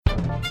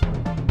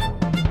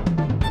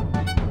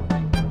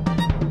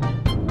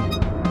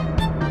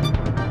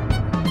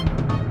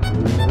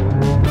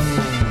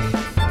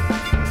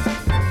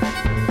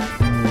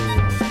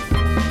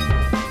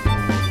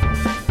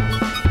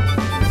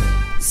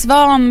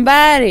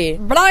Svanberg.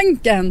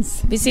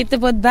 Blankens. Vi sitter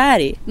på ett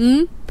berg.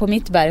 På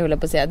mitt berg håller jag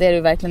på att säga. Det är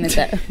det verkligen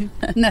inte.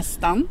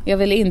 Nästan. Jag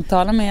vill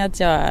intala mig att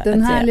jag...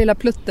 Den här lilla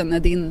plutten är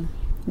din.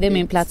 Det är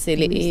min plats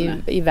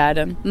i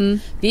världen.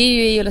 Vi är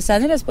ju i Los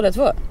Angeles båda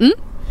två.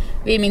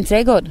 Vi är i min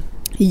trädgård.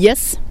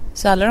 Yes.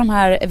 Så alla de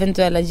här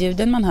eventuella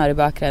ljuden man hör i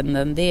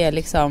bakgrunden, det är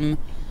liksom...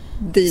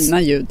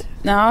 Dina ljud.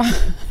 Ja,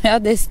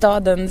 det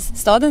är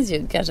stadens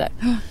ljud kanske.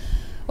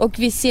 Och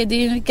vi ser, det är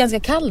ju en ganska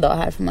kall dag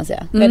här får man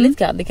säga. Väldigt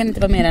kall, det kan inte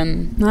vara mer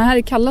än... Nej, här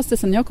är kallaste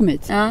sen jag kom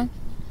hit. Ja,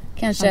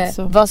 kanske,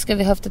 alltså. Vad ska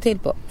vi höfta till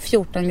på?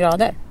 14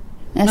 grader.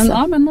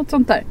 Men något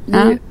sånt där. Det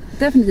är ju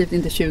definitivt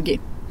inte 20.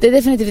 Det är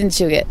definitivt inte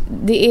 20.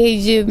 Det är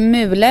ju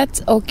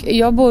mulet och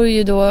jag bor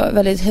ju då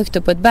väldigt högt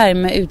upp på ett berg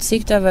med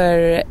utsikt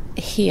över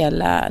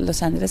hela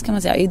Los Angeles kan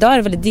man säga. Idag är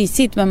det väldigt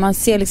disigt men man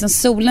ser liksom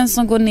solen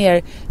som går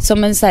ner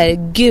som en så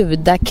här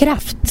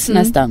gudakraft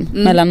nästan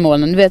mellan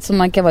molnen. Du vet som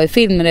man kan vara i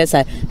film när det är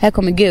så här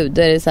kommer Gud,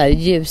 då är det så här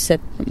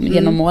ljuset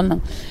genom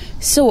molnen.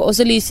 Så, och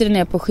så lyser det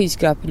ner på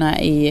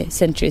skyskraporna i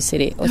Century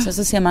City. Och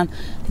så ser man,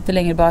 lite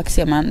längre bak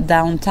ser man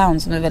downtown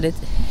som är väldigt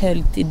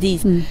höljt i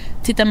dis.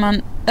 Tittar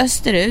man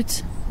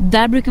österut,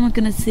 där brukar man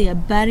kunna se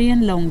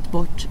bergen långt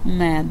bort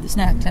med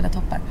snöklädda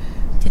toppar.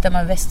 Tittar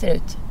man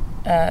västerut,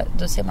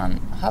 då ser man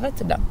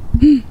havet ibland.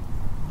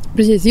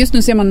 Precis, just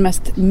nu ser man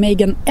mest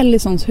Megan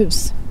Ellisons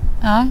hus.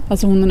 Ja.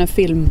 Alltså hon den här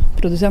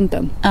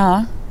filmproducenten.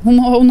 Ja.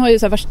 Hon har ju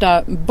så här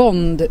värsta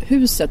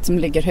Bond-huset som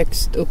ligger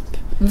högst upp.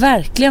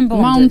 Verkligen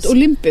Bond-hus. Mount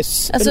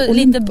Olympus. Alltså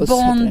Olympus, lite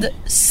Bond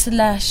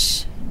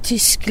 /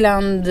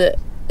 Tyskland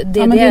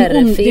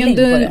DDR-feeling det är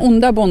inte den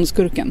onda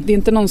Bondskurken. Det är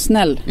inte någon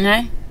snäll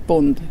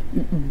Bond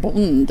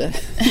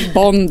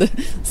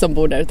som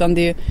bor där. Utan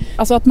det är,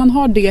 alltså att man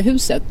har det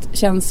huset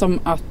känns som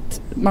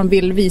att man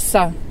vill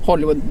visa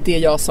Hollywood, det är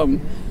jag som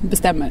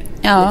bestämmer.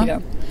 Ja, lite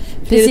grann.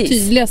 Det är det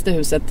tydligaste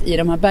huset i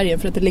de här bergen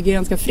för att det ligger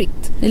ganska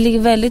fritt. Det ligger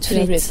väldigt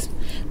fritt.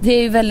 Det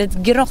är ju väldigt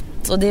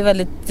grått och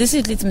det ser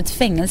ut lite som ett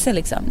fängelse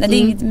liksom. Det är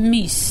inget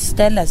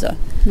mysställe så.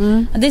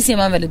 Det ser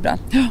man väldigt bra.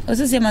 Och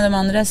så ser man de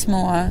andra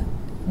små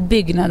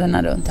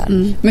byggnaderna runt här.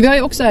 Men vi har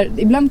ju också här,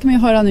 ibland kan man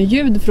ju höra en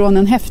ljud från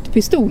en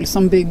häftpistol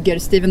som bygger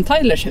Steven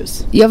Tylers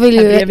hus. Jag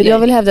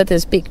vill hävda att det är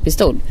en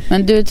spickpistol.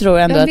 Men du tror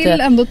ändå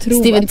att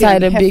Steven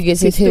Tyler bygger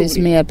sitt hus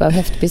med hjälp av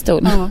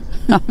häftpistol.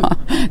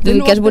 Du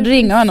kanske borde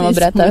ringa honom och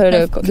berätta hur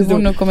du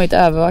borde nog komma hit och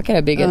övervaka det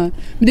här bygget. Men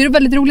det är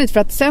väldigt roligt för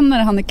att sen när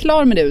han är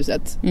klar med det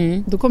huset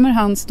då kommer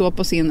han stå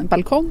på sin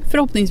balkong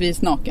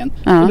förhoppningsvis naken.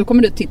 Och då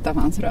kommer du titta på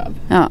hans röv.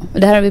 Ja, och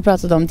det här har vi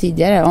pratat om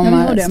tidigare om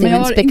men jag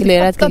har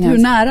inte fattat hur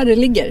nära det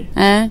ligger.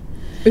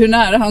 Hur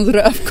nära hans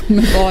röv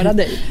kommer vara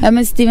dig. Ja,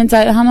 men Steven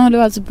Tyler, han håller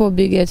alltså på att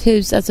bygga ett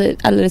hus alltså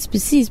alldeles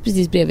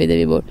precis bredvid där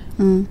vi bor.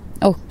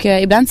 Och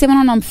ibland ser man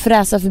honom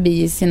fräsa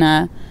förbi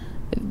sina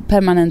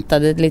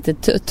permanentade lite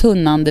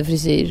tunnande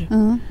frisyr.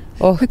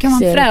 Och hur kan man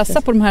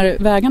fräsa på de här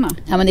vägarna?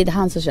 Ja, men det är inte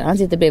han som kör. Han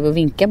sitter bredvid och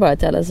vinkar bara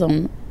till alla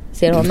som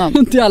ser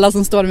honom. Till alla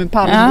som står med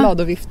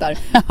palmblad och viftar.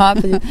 Ja,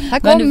 här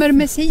kommer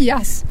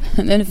Messias.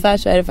 Ungefär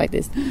så är det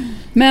faktiskt.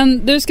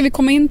 Men du, ska vi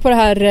komma in på det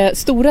här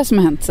stora som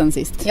har hänt sen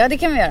sist? Ja, det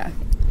kan vi göra.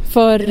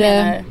 För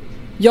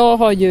jag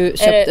har ju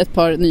köpt ett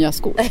par nya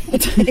skor.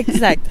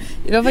 Exakt.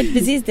 Det var faktiskt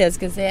precis det jag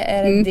skulle säga.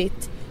 Är det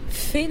ditt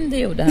fynd du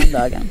gjorde den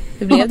dagen?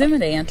 Hur blev det med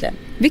det egentligen?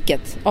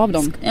 Vilket av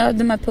dem? Ja,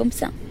 de här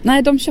pumpsen.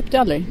 Nej, de köpte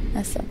jag aldrig.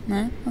 Alltså,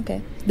 nej,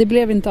 okej. Det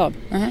blev inte av.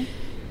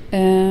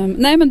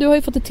 Nej, men du har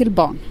ju fått ett till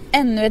barn.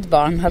 Ännu ett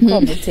barn har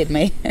kommit till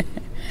mig.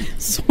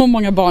 Så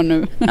många barn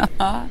nu.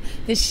 Ja,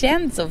 det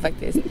känns så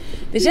faktiskt.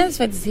 Det känns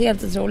faktiskt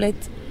helt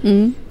otroligt.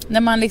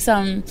 När man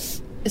liksom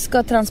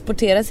ska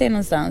transportera sig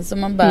någonstans och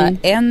man bara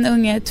en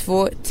unge,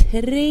 2,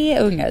 3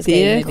 ungar ska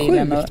det in i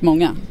bilen och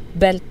många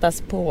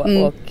bältas på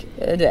och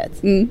du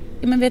vet.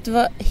 Men vet du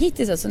vad,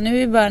 hittills alltså, nu är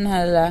ju bara den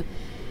här lilla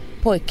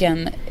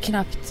pojken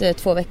knappt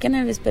 2 veckor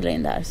när vi spelar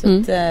in där. Så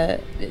att,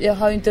 jag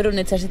har ju inte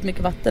runnit särskilt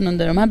mycket vatten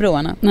under de här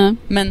broarna.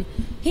 Men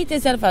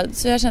hittills i alla fall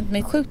så har jag känt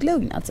mig sjukt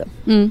lugn alltså.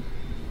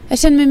 Jag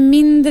känner mig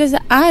mindre så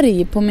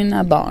arg på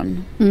mina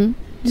barn.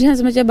 Det känns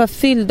som att jag bara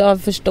fylld av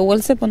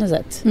förståelse på något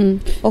sätt.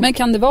 Men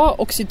kan det vara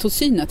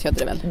oxytocinet heter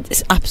det väl?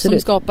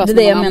 Absolut. Som skapas det är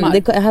det jag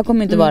menar. Det här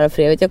kommer inte vara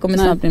för evigt. Jag kommer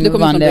snart bli med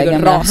vanliga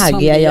gamla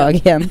haggiga jag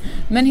igen.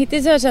 Men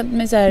hittills har jag känt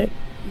mig så här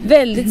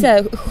väldigt så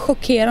här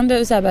chockerande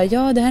och så här bara,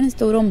 ja, det här är en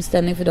stor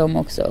omställning för dem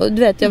också. Och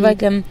du vet,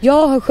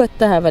 jag har skött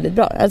det här väldigt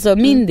bra. Alltså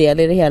min del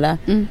i det hela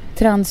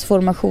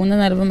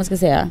transformationen eller vad man ska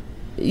säga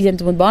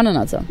gentemot barnen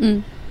alltså.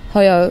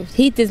 Har jag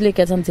hittills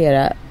lyckats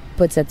hantera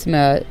på ett sätt som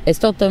jag är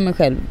stolt över mig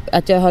själv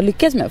att jag har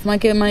lyckats med.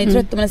 För man är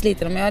trött och man är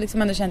sliten, men jag har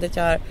liksom ändå känt att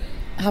jag har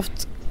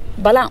haft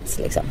balans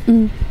liksom.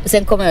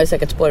 Sen kommer jag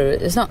säkert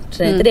spår snart,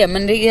 så det är inte det.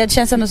 Men det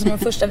känns ändå som de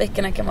första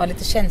veckorna kan vara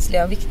lite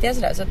känsliga och viktiga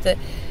sådär. Så att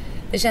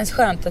det känns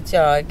skönt att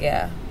jag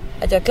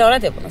har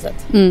klarat det på något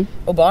sätt.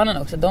 Och barnen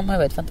också, de har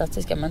varit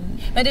fantastiska. Men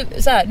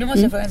du, så här, nu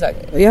måste jag fråga en sak.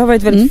 Jag har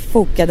varit väldigt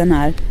fokad den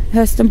här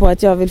hösten på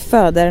att jag vill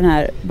föda den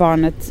här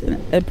barnet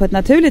på ett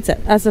naturligt sätt.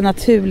 Alltså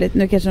naturligt,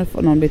 nu kanske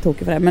någon blir tokig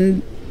för det här,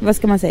 men vad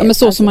ska man säga? Ja, men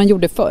så som man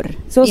gjorde förr.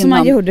 Så som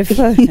man gjorde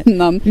förr.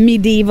 Innan.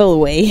 Medieval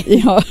way.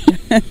 Ja,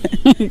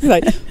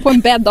 exakt. På en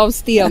bädd av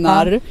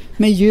stenar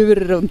med djur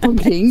runt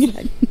omkring.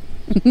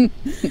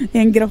 I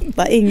en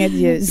grotta, inget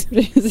ljus.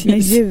 Precis. Med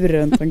djur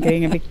runt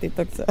omkring är viktigt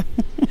också.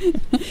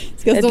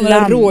 Ska stå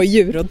några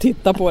rådjur och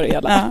titta på det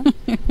hela.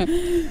 Ja.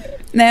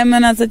 Nej,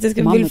 men alltså att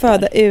jag vill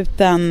föda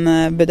utan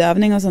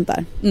bedövning och sånt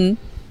där.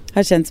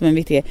 Har känts som en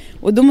viktig grej.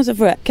 Och då måste jag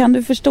fråga, kan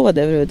du förstå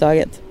det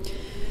överhuvudtaget?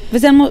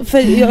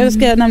 För jag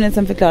ska nämligen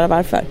sen förklara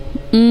varför.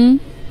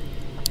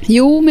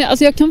 Jo, men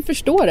alltså jag kan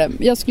förstå det.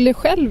 Jag skulle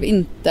själv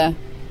inte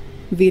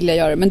vilja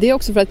göra det. Men det är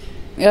också för att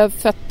jag har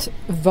fött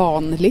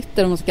vanligt,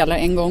 eller man ska kalla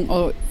det, en gång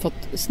och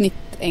fått snitt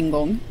en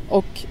gång.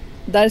 Och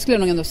där skulle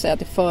jag nog ändå säga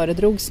att jag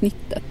föredrog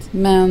snittet.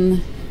 Men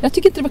jag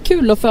tycker inte det var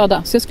kul att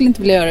föda, så jag skulle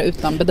inte vilja göra det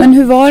utan bedövning. Men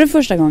hur var det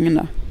första gången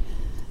då?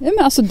 Ja,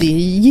 men alltså det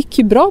gick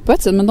ju bra på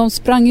ett sätt, men de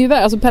sprang ju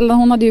iväg. Alltså Pella,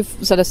 hon hade ju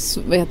sådär,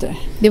 vad heter det?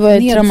 Det var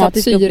en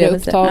traumatisk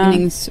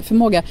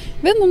syreupptagningsförmåga.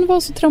 Jag vet inte om det var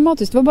så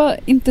traumatiskt, det var bara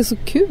inte så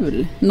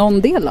kul,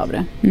 någon del av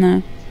det.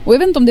 Nej. Och jag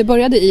vet inte om det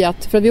började i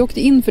att, för att vi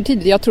åkte in för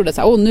tidigt, jag trodde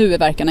såhär, nu är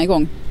verkarna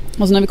igång.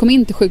 Och så när vi kom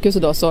in till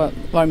sjukhuset då så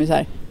var de ju så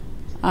här: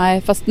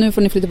 nej, fast nu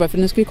får ni flytta på, för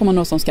nu ska det komma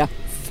någon som ska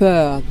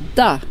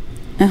föda.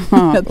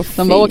 Aha,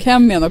 de bara åk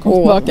hem igen och kom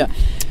tillbaka.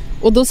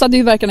 Och då satt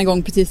ju verkarna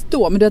igång precis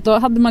då. Men då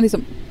hade man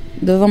liksom...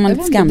 Då var man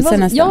lite skamsen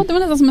nästan. Ja, det var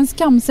nästan som en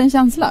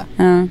skamsen-känsla.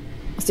 Ja.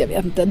 Alltså jag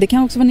vet inte, det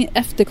kan också vara en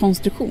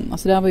efterkonstruktion.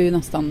 Alltså det här var ju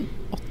nästan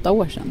 8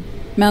 år sedan.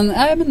 Men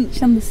det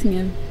kändes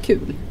inget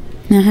kul.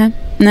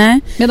 Nej.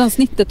 Medan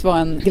snittet var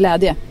en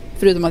glädje.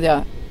 Förutom att jag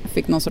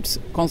fick någon sorts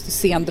konstig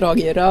sendrag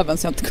i röven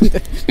så jag inte kunde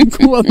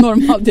gå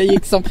normalt. Jag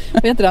gick som,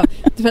 vad heter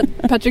det?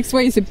 Patrick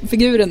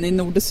Swayze-figuren i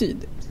Nord och Syd.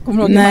 Kommer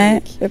du ihåg?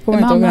 Nej, jag kommer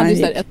inte ihåg. Han hade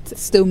ju ett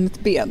stumt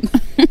ben.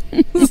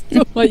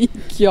 Så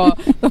gick jag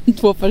de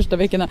 2 första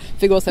veckorna.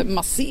 Fick gå och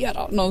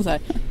massera någon så här.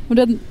 Och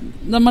det,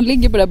 när man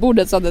ligger på det här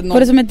bordet så hade någon... Var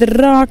det som ett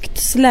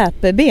rakt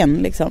släpeben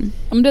liksom?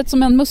 Ja, men det är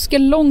som en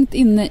muskel långt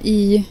inne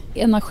i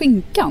ena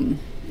skinkan.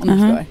 Om du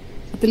förstår.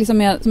 Att det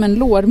liksom är som en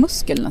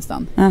lårmuskel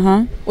nästan.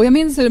 Och jag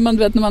minns hur man,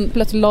 vet, när man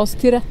plötsligt lades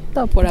till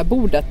rätta på det här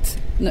bordet.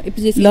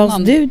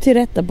 Lades du till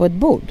rätta på ett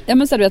bord? Ja,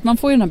 men så du vet, man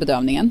får ju den här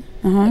bedövningen.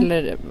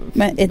 Eller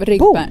men ett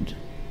bord?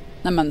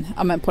 Nej,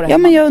 men på det här. Ja,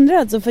 men jag undrar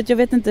alltså, för att jag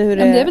vet inte hur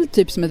det... Men det är väl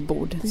typ som ett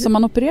bord som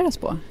man opereras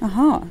på.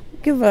 Aha,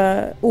 gud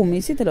vad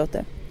omysigt det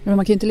låter. Men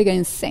man kan ju inte ligga i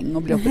en säng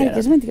och bli opererad.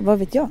 Det som inte, vad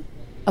vet jag?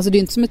 Alltså det är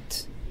inte som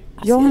ett...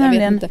 Alltså, jag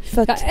vet inte.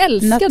 Jag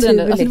älskade den.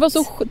 Alltså, det var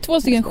så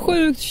 2 stycken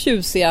sjukt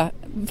tjusiga.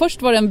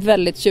 Först var det en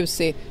väldigt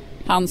tjusig,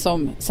 han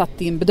som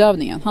satt in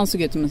bedövningen. Han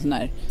såg ut som en sån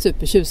här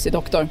supertjusig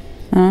doktor.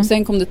 Och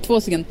sen kom det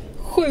 2 stycken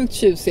sjukt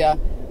tjusiga.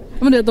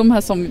 Men det är de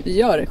här som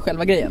gör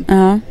själva grejen.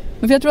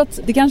 Men för jag tror att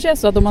det kanske är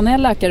så att om man är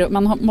läkare,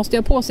 man måste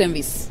ha på sig en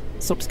viss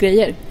sorts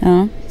grejer.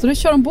 Så då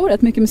kör de på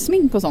rätt mycket med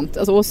smink och sånt.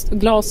 Alltså, och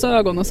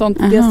glasögon och sånt.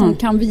 Det som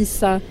kan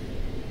visa...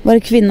 Var det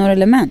kvinnor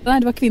eller män? Nej,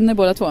 det var kvinnor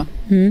båda 2.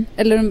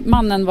 Eller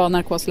mannen var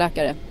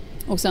narkosläkare.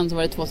 Och sen så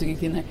var det 2 stycken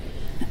kvinnor.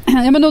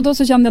 Ja, men då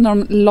så kände jag när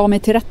de la mig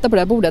till rätta på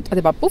det här bordet att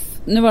det bara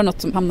poff, nu var det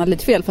något som hamnade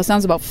lite fel. För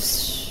sen så bara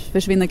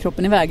försvinner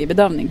kroppen iväg i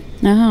bedövning.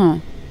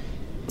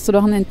 Så då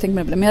hann jag inte tänkt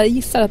mig på det. Men jag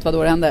gissar att det var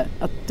då det hände.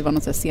 Att det var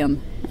något så här sen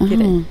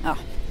grej. Ja,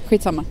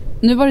 skitsamma.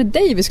 Nu var det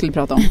dig vi skulle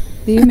prata om.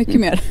 Det är ju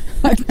mycket mer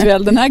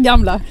aktuell. Den här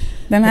gamla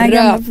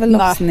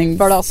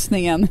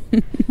förlossningen.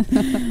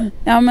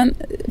 Ja, men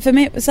för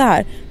mig så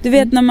här. Du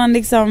vet när man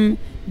liksom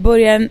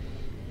börjar...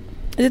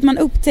 Att man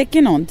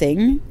upptäcker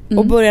någonting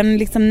och börjar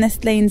liksom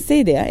nästla in sig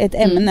i det. Ett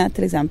ämne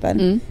till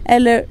exempel.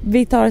 Eller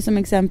vi tar som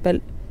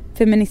exempel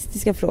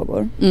feministiska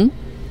frågor.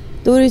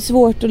 Då är det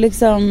svårt att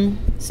liksom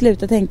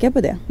sluta tänka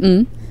på det.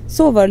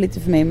 Så var det lite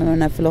för mig med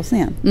den här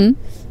förlossningen.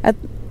 Att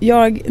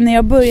när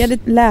jag började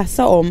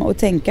läsa om och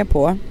tänka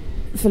på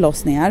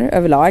förlossningar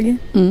överlag,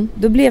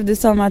 då blev det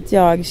som att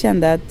jag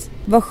kände att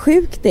vad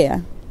sjukt det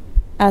är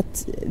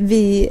att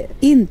vi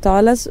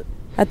intalas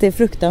att det är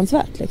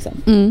fruktansvärt liksom.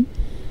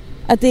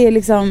 Att det är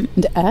liksom...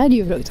 Det är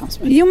ju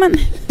fruktansvärt. Jo, men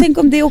tänk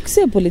om det också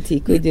är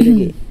politik och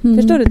ideologi.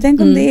 Förstår du?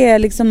 Tänk om det är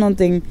liksom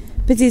någonting,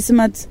 precis som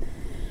att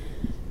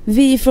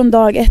vi från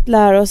dag 1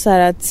 lär oss här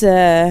att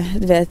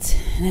du vet,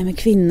 nej men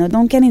kvinnor,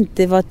 de kan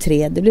inte vara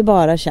 3, det blir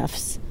bara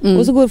tjafs.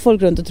 Och så går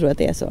folk runt och tror att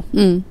det är så.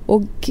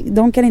 Och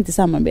de kan inte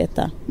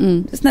samarbeta.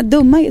 Såna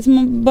dumma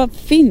som bara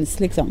finns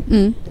liksom.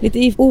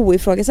 Lite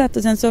oifrågasatt.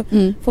 Och sen så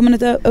får man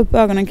upp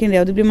ögonen kring det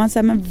och då blir man så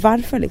här, men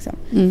varför liksom?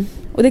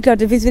 Och det är klart,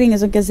 det finns väl ingen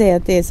som kan säga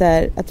att det är så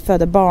här, att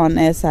föda barn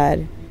är så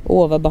här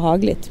vad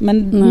behagligt.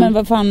 Men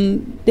vad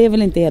fan, det är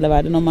väl inte hela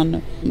världen om man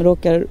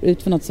råkar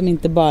ut för något som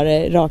inte bara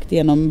är rakt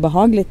igenom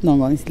behagligt någon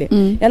gång i sitt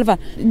liv. I alla fall,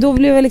 då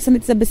blev jag liksom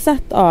lite så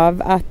besatt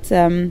av att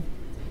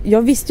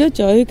jag visste ju att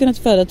jag hade kunnat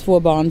föda 2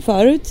 barn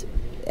förut.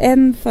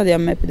 En födde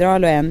jag med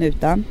epidural och en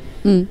utan.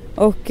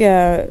 Och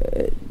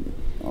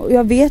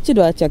jag vet ju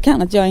då att jag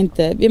kan, att jag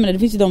inte, jag menar det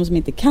finns ju de som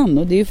inte kan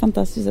och det är ju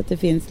fantastiskt att det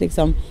finns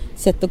liksom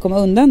sätt att komma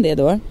undan det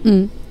då.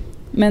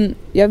 Men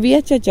jag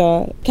vet ju att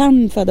jag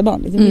kan föda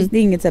barn. Det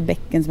är inget så här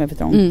bäcken som är för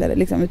trångt eller,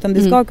 liksom, utan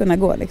det ska kunna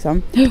gå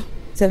liksom.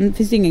 Sen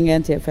finns det ingen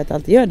garanti för att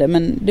alltid gör det.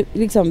 Men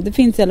det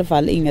finns i alla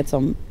fall inget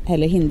som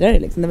heller hindrar det.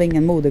 Liksom. Det var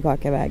ingen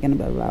moderkaka i vägen och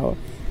bla bla.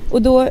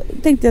 Och då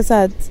tänkte jag så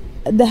här att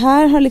det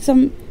här har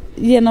liksom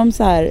genom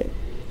så här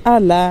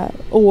alla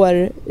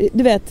år,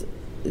 du vet,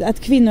 att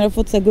kvinnor har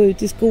fått så här, gå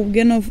ut i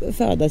skogen och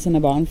föda sina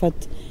barn för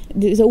att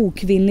det är så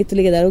okvinnligt att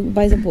ligga där och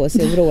bajsa på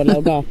sig och vråla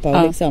och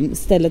gapa och liksom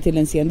ställa till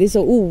en scen. Det är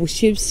så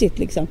otjusigt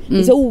liksom. Det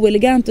är så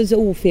oelegant och så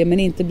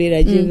ofeminint att bli det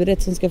här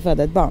djuret som ska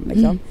föda ett barn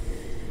liksom.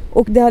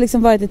 Och det har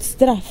liksom varit ett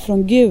straff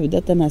från Gud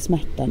att den här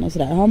smärtan och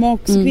sådär. Har man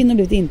också kvinnor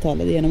blivit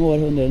intalade genom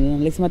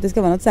århundraden liksom, att det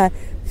ska vara något så här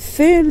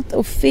fult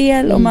och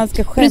fel och man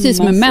ska skämmas.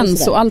 Precis, med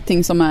mens och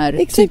allting som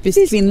är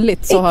typiskt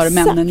kvinnligt så har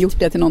männen gjort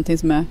det till någonting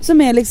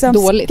som är liksom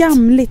dåligt.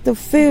 Skamligt och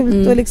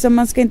fult och liksom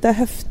man ska inte ha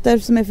höfter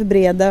som är för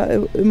breda.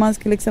 Man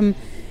ska liksom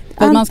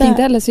man ska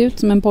inte heller se ut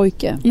som en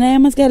pojke. Nej,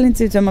 man ska heller inte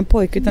se ut som en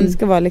pojke utan det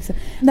ska vara liksom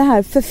det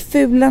här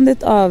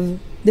förfulandet av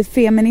det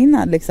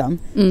feminina liksom.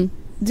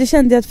 Det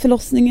kände jag att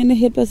förlossningen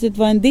helt plötsligt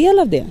var en del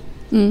av det.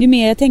 Ju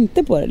mer jag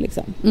tänkte på det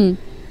liksom.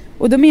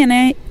 Och då menar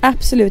jag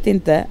absolut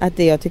inte att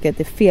jag tycker att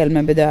det är fel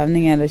med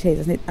bedövning eller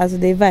kejsarsnitt. Alltså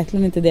det är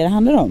verkligen inte det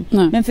handlar om.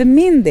 Nej. Men för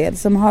min del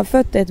som har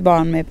fött ett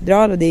barn med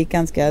epidural och det gick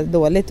ganska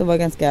dåligt och var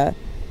ganska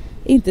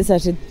inte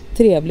särskilt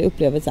trevlig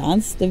upplevelse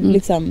alls.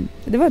 Det,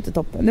 det var inte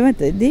toppen.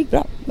 Det gick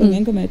bra.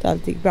 Ungen kom ut och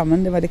allt gick bra.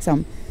 Men det var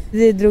liksom,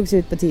 det drogs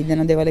ut på tiden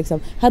och det var liksom,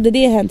 hade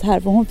det hänt här,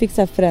 för hon fick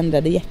så här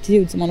förändrade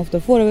hjärtljud som man ofta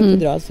får av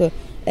epidural, så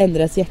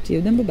ändras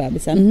hjärtljuden på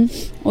bebisen.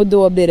 Och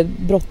då blir det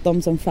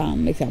bråttom som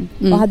fan liksom.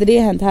 Och hade det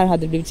hänt här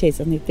hade det blivit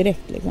kejsarsnitt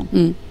direkt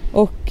liksom.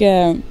 Och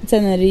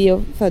sen när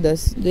Rio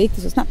föddes, då gick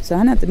det så snabbt så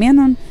han hade inte med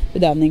någon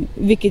bedövning,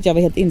 vilket jag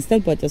var helt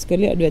inställd på att jag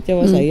skulle göra. Du vet, jag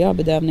var så här, ja,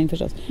 bedövning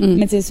förstås.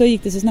 Men sen så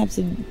gick det så snabbt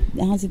så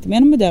han sitter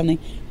med någon bedövning.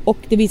 Och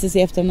det visade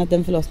sig efterhand att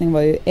den förlossningen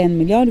var ju 1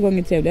 miljard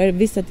gånger trevligare. Jag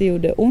visste att det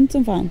gjorde ont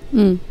som fan.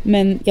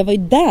 Men jag var ju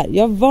där.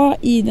 Jag var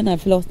i den här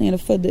förlossningen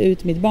och födde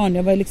ut mitt barn.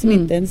 Jag var liksom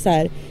inte en så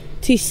här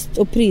tyst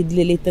och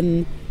prydlig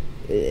liten,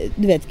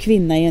 du vet,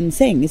 kvinna i en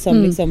säng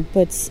som liksom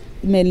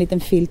med en liten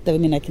filt över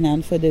mina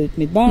knän födde ut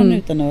mitt barn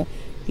utan att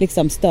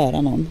liksom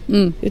störa någon.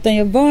 Utan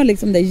jag var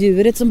liksom det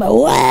djuret som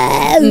bara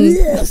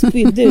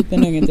spydde ut med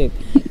ungen typ.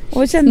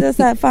 Och kände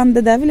så här, fan,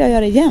 det där vill jag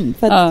göra igen.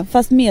 För att,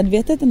 fast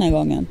medvetet den här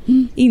gången.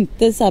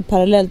 Inte så här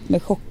parallellt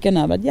med chocken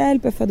över att jag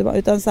hjälper föda barn,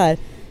 utan så här,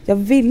 jag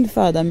vill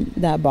föda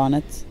det här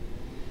barnet.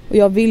 Och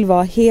jag vill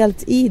vara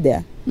helt i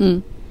det.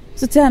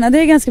 Så tränade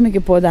jag ganska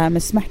mycket på det här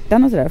med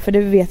smärtan och sådär. För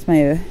det vet man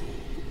ju.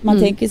 Man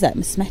tänker ju så här,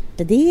 men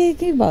smärta, det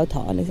kan ju bara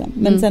ta liksom.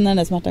 Men sen när den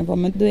där smärtan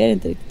kommer, då är det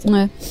inte riktigt så.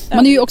 Nej.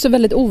 Man är ju också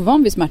väldigt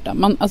ovan vid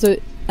smärta.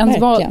 Ens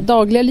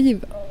dagliga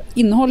liv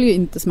innehåller ju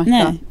inte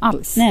smärta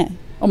alls. Nej.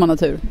 Om man har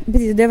tur.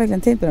 Precis, det har jag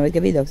verkligen tänkt på när jag var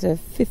gravid också.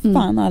 Fy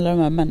fan, alla de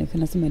här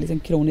människorna som är liksom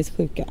kroniskt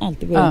sjuka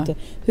alltid går runt och,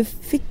 hur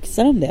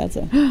fixar de det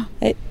alltså?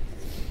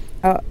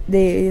 Ja,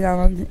 det är ju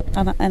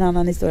en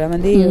annan historia,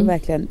 men det är ju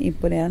verkligen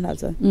imponerande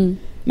alltså.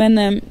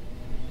 Men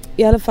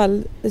i alla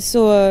fall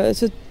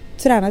så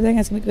tränade jag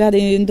ganska mycket. Vi hade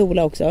ju en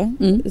doula också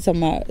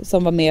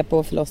som var med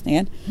på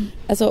förlossningen.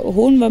 Alltså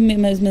hon var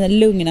med en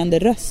lugnande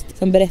röst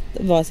som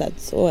var så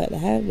att så är det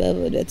här,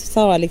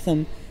 sa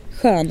liksom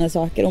sköna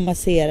saker och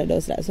masserade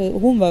och sådär. Så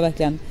hon var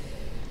verkligen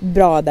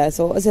bra där.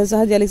 Så. Och sen så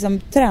hade jag liksom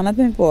tränat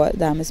mig på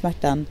det här med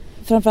smärtan.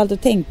 Framförallt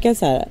att tänka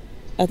så här,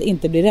 att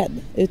inte bli rädd.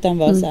 Utan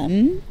vara så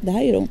här, det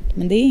här gör ont,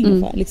 men det är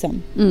ingen fara.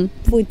 Liksom.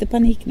 Få inte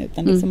panik nu,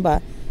 utan liksom bara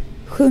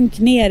sjunk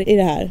ner i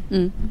det här.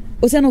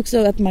 Och sen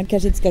också att man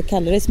kanske inte ska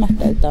kalla det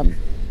smärta, utan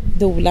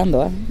dolan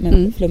då,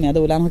 men flummiga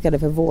dolan, hon kallar det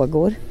för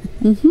vågor.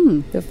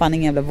 Det var fan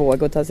ingen jävla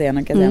våg att ta sig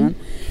igenom, kan jag säga.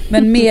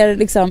 Men mer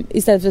liksom,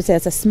 istället för att säga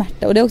så här,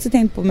 smärta. Och det har jag också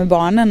tänkt på med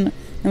barnen,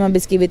 när man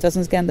beskrivit vad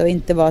som ska hända och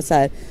inte vara så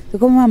här, då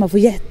kommer mamma få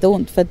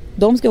jätteont, för att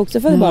de ska också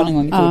föda barn en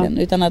gång i tiden.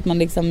 Utan att man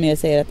liksom mer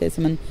säger att det är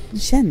som en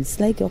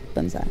känsla i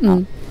kroppen så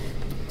här.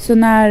 Så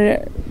när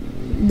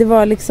det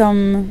var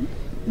liksom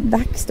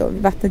dags då,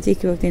 vattnet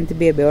gick, vi åkte in till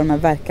BB och de här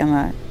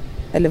verkarna,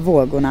 eller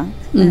vågorna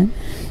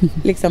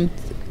liksom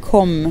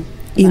kom,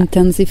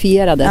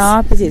 intensifierades.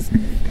 Ja, precis.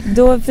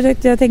 Då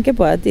försökte jag tänka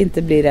på att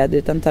inte bli rädd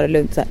utan ta det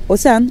lugnt så här. Och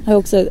sen har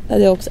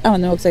jag också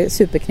använder också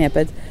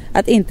superknepet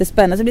att inte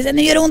spänna så blir det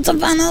nu gör det ont som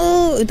fan,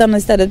 utan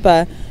istället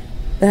bara,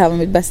 det här var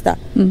mitt bästa.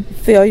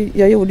 För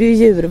jag gjorde ju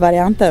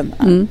djurvarianten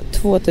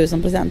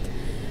 2000%.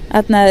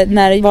 Att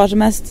när det var som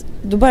mest,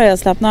 då började jag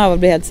slappna av och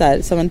bli helt så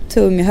här som en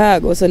tung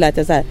hög, och så lät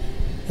jag så här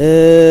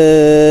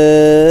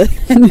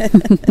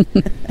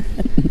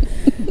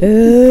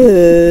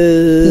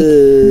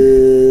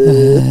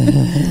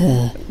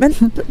men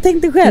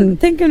tänk dig själv,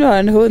 tänk om du har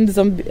en hund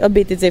som har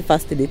bitit sig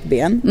fast i ditt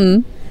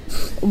ben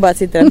och bara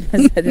sitter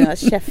med dina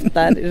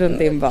käftar runt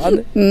din vad.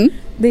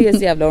 Det gör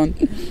så jävla ont.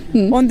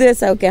 Om du är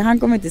så här, okej, han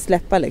kommer inte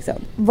släppa liksom.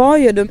 Vad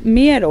gör du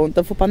mer ont?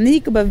 Att få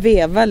panik och börja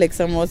veva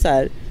liksom och så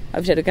här,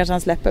 jag försöker, kanske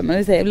han släpper, men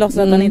vi säger låtsas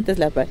att han inte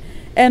släpper.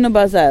 Än och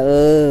bara så här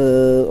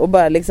och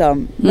bara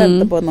liksom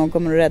vänta på att någon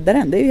kommer att rädda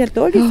den. Det är ju helt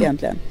logiskt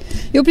egentligen.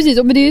 Jo, precis.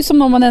 Men det är ju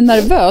som om man är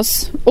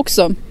nervös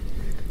också.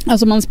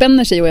 Alltså man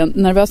spänner sig och är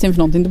nervös inför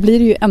någonting, då blir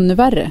det ju ännu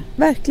värre.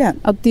 Verkligen.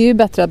 Att det är ju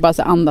bättre att bara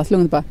så andas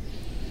lugnt, bara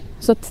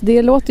Så att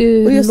det låter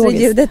ju och just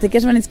logiskt. Ljudet, det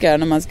kanske man inte ska göra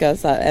när man ska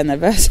så här, är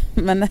nervös.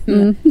 Men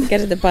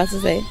kanske inte passar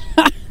sig.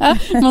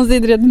 Man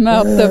sitter i ett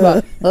möte och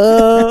bara...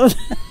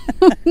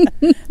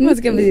 Man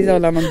ska precis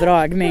hålla någon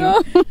dragning.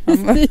 Ja,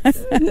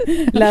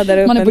 laddar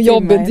upp man är på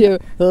jobbet ju.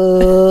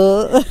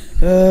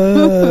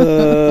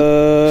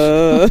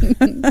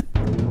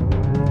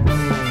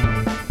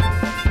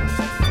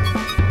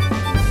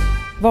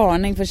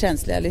 Varning för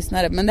känsliga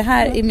lyssnare. Men det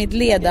här är mitt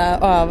leda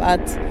av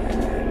att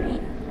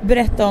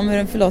berätta om hur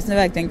en förlossning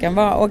verkligen kan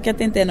vara. Och att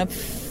det inte är något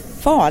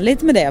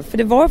farligt med det. För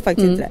det var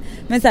faktiskt inte det.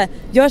 Men så här,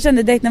 jag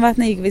kände direkt när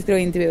vattnet gick vi skulle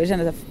intervju och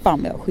kände så här,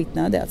 fan jag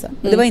skitnödig alltså.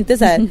 Och det var inte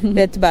så här,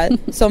 vet du bara,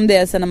 som det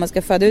är sen när man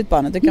ska föda ut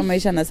barnet. Då kan man ju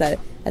känna så här,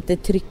 att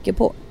det trycker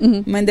på.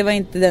 Men det var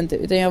inte den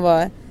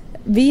utan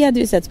vi hade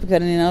ju setts på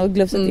kvällen innan och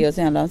glufsat i oss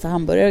en jävla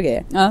hamburgare och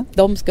grejer. Ja.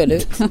 De skulle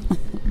ut.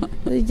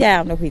 Det är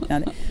jävla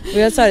skitnödig. Och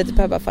jag sa det till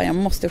Peppa, fan jag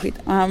måste skita.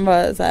 Och han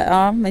var så här,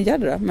 ja men gör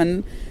det då.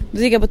 Men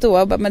då gick jag på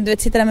toa och bara, men du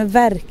vet sitter där med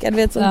verkar, du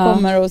vet som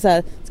kommer och så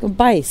här, ska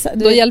bajsa.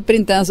 Då hjälper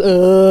inte ens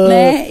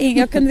Nej,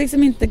 jag kunde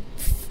liksom inte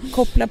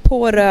koppla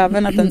på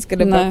röven att den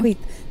skulle bara skit.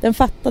 Den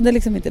fattade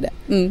liksom inte det.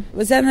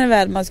 Och sen när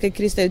väl man ska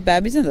krysta ut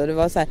bebisen då, det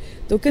var så här,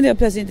 då kunde jag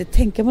plötsligt inte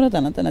tänka på något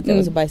annat än att jag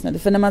var så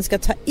bajsnödig. För när man ska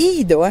ta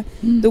i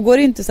då går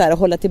det inte så här att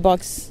hålla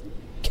tillbaks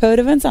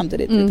kurven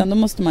samtidigt, utan då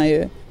måste man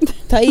ju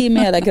ta i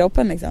med hela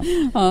kroppen liksom.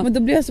 Ja. Men då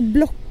blev jag så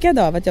blockad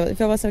av att för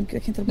jag var så här,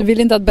 jag kan inte. Du vill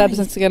inte att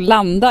bebisen ska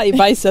landa i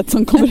bajset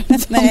som kommer ut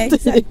samtidigt. Nej,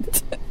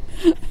 exakt.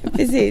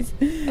 Precis,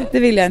 det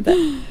vill jag inte.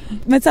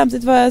 Men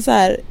samtidigt var jag så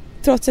här,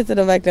 trots att jag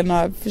då verkligen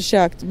har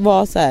försökt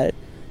vara så här,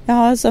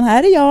 ja, sån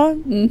här är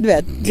jag. Du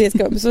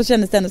vet, så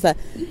kändes det ändå så här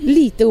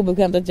lite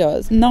obekvämt att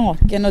jag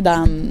naken och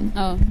damm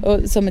och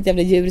som ett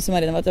jävla djur som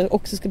var redan var att jag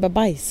också skulle bara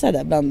bajsa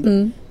där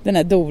bland den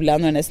här dolan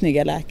och den här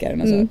snygga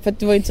läkaren och så. För att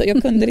det var inte så,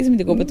 jag kunde liksom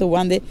inte gå på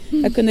toan.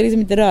 Jag kunde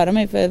liksom inte röra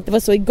mig för det var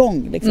så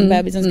igång liksom,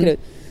 bebisen skulle ut.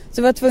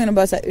 Så jag var tvungen att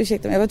bara säga,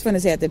 ursäkta mig, jag var tvungen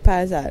att säga till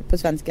Per så här på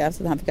svenska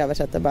så att han fick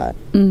översätta bara.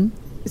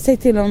 Säg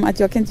till honom att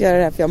jag kan inte göra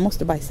det här för jag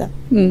måste bajsa.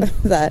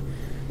 Så här.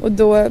 Och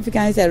då fick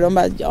han ju säga det, de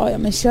bara, ja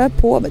men kör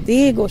på,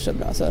 det går så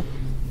bra så.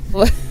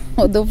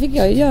 Och då fick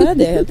jag ju göra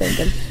det helt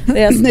enkelt.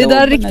 Det är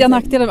där riktiga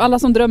nackdelen. Alla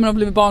som drömmer om att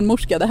bli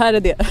barnmorska, det här är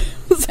det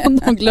som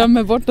de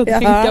glömmer bort att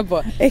tänka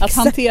på. Exakt. Att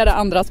hantera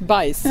andras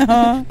bajs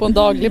på en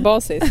daglig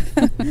basis.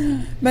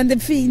 Men det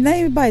fina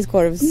i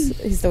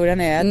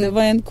bajskorvshistorien är att det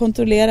var en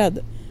kontrollerad,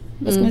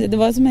 vad ska man säga, det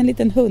var som en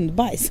liten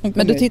hundbajs.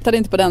 Men du tittade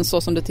inte på den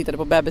så som du tittade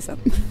på bebisen?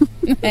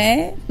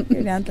 Nej, det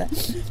gjorde jag inte.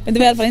 Men det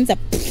var i alla fall inte så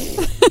här,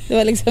 det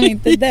var liksom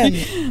inte den.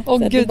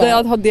 Och gud, bara...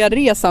 att ha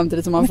diarré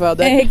samtidigt som man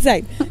föder. Nej,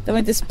 exakt. Det var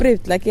inte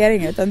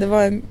sprutlackering utan det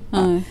var en...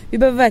 Vi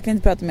behöver verkligen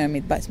inte prata mer om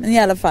mitt bajs. Men i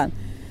alla fall.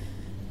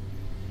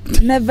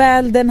 När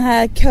väl den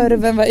här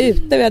kurven var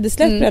ute och jag hade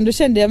släppt den, då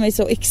kände jag mig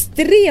så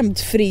extremt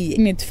fri i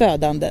mitt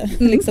födande.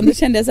 Liksom, då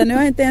kände jag så här, nu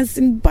har jag inte ens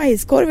en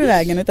bajskorv i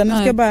vägen utan nu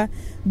ska jag bara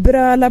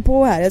bröla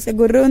på här. Jag ska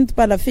gå runt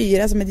på alla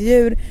fyra som ett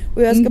djur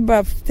och jag ska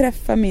bara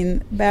träffa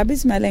min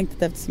bebis som jag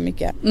längtat efter så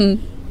mycket.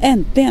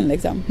 Äntligen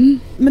liksom.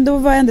 Men då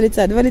var jag ändå lite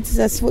så här, det var lite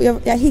så här svårt.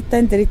 Jag hittade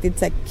inte riktigt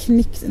så här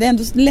knick. Det är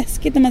ändå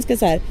läskigt när man ska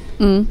så här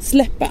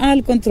släppa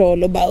all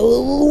kontroll och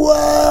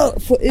bara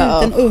få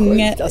ut en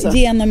unge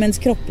genom ens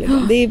kropp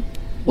liksom. Det är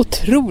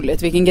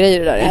otroligt vilken grej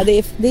det där är.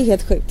 Ja, det är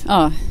helt sjukt.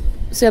 Ja.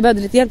 Så jag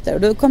behövde lite hjälp där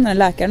och då kom den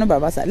läkaren och bara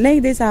var så här,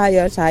 lägg dig så här,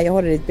 gör så här, jag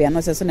håller ditt ben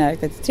och sen så när jag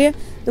räknade till 3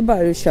 då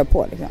bara du kör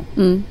på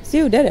liksom. Så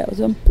gjorde jag det och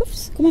så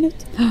puffs kom han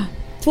ut.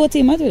 2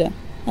 timmar tog det.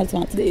 Allt.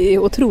 Det är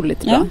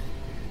otroligt bra. Ja.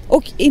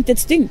 Och inte ett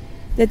stygn.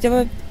 Det jag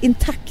var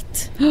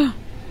intakt.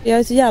 Jag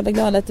är så jävla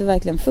glad att det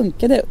verkligen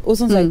funkade. Och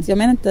som sagt, jag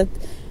menar inte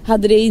att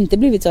hade det inte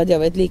blivit så att jag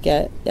varit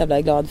lika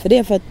jävla glad för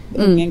det för att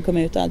ungen kom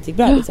ut och allt gick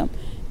bra liksom.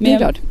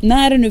 Men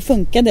när det nu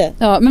funkade.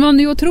 Ja, men man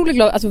är ju otroligt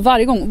glad alltså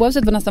varje gång,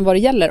 oavsett nästan vad det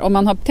gäller. Om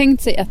man har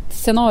tänkt sig ett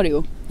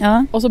scenario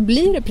och så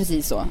blir det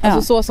precis så.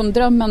 Alltså så som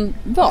drömmen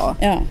var.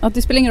 Att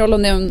det spelar ingen roll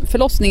om det är en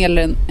förlossning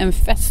eller en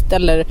fest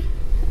eller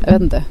jag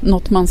vet inte,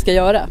 något man ska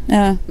göra.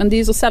 Men det är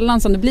ju så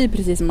sällan som det blir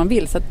precis som man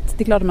vill. Så att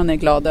det är klart att man är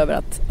glad över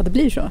att det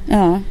blir så.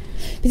 Ja,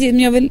 precis.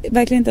 Men jag vill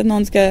verkligen inte att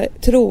någon ska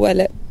tro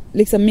eller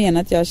liksom mena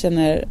att jag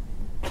känner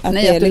att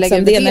det är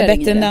liksom det ena är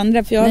bättre än det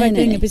andra. För jag har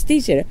verkligen ingen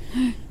prestige i det.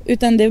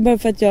 Utan det är bara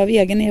för att jag av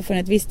egen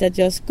erfarenhet visste att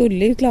jag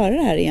skulle ju klara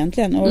det här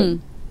egentligen. Och,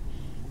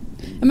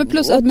 ja, men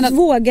plus att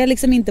våga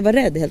liksom inte vara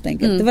rädd helt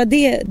enkelt. Det var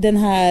det den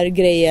här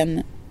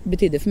grejen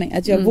betydde för mig.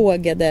 Att jag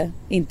vågade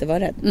inte vara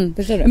rädd.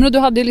 Förstår du? Men du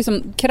hade ju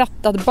liksom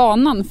krattat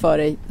banan för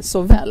dig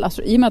så väl.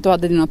 Alltså, i och med att du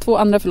hade dina 2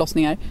 andra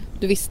förlossningar.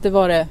 Du visste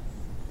vad det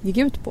gick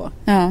ut på.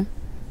 Ja.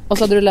 Och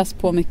så hade du läst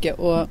på mycket.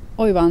 Och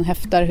oj vad han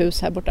häftar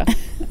hus här borta.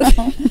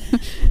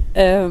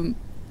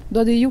 Du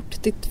hade ju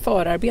gjort ditt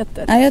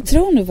förarbete. Ja, jag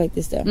tror nog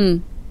faktiskt det.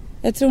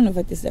 Jag tror nog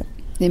faktiskt det.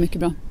 Det är mycket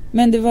bra.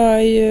 Men det var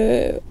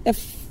ju... Jag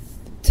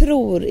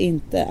tror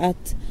inte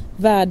att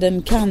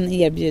världen kan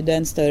erbjuda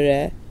en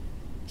större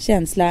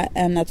känsla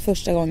än att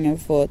första gången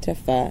få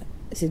träffa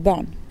sitt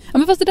barn. Ja,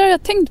 men fast det där har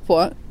jag tänkt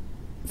på.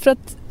 För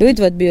att... Det var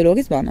inte ett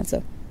biologiskt barn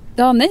alltså?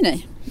 Ja,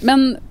 nej.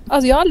 Men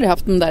alltså, jag har aldrig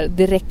haft de där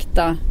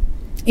direkta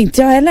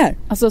Inte jag heller.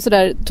 Alltså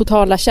sådär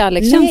totala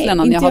kärlekskänslan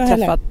när jag har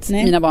träffat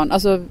mina barn.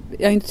 Alltså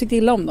jag har inte tyckt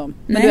illa om dem.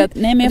 Men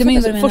jag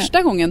minns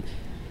första gången.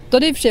 Då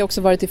hade jag i och för sig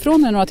också varit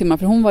ifrån henne några timmar.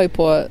 För hon var ju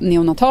på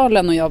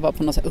neonatalen och jag var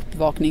på något så här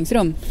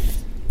uppvakningsrum.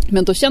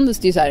 Men då kändes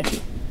det ju så här.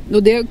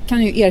 Och det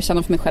kan jag ju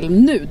erkänna för mig själv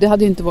nu. Det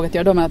hade jag inte vågat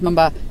göra då. Men att man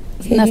bara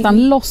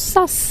nästan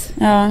låtsas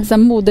så här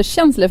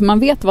moderskänslor. För man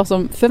vet vad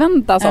som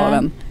förväntas av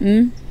en.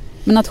 Mm.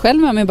 Men att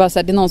själv är man bara så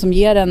här, det är någon som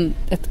ger en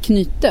ett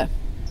knyte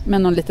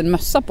med någon liten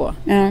mössa på.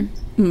 Ja.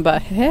 Man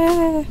bara,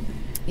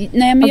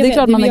 Nej, men det är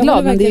klart man är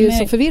glad, men det är ju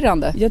så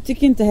förvirrande. Jag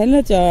tycker inte heller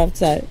att jag har haft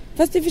så här.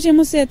 Fast i och för sig jag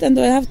måste säga att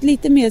ändå jag har haft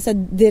lite mer så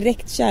här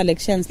direkt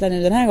kärlekskänsla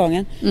nu den här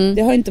gången.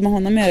 Det har inte med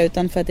honom att göra,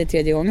 utan för att det är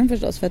tredje gången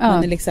förstås. För att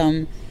man är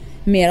liksom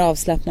mer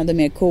avslappnad och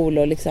mer cool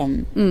och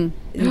liksom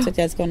inte så att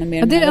jag älskar honom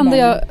mer. Det är det enda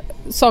jag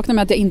saknar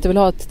med att jag inte vill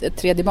ha ett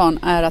tredje barn,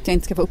 är att jag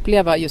inte ska få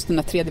uppleva just den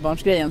där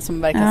tredjebarnsgrejen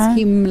som verkar så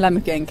himla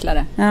mycket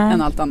enklare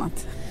än allt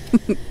annat.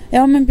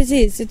 Ja, men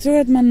precis. Jag tror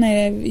att man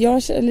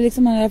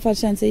liksom i alla fall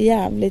känner sig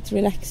jävligt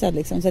relaxad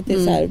liksom. Så att det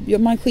är så här,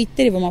 man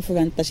skiter i vad man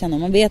förväntar känna.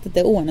 Man vet att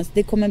det ordnas.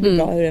 Det kommer bli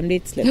bra hur det blir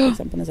till slut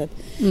liksom, på något sätt.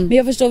 Men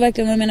jag förstår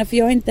verkligen vad jag menar, för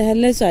jag är inte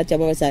heller så att jag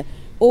bara så här,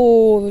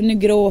 nu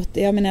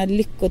gråter jag, menar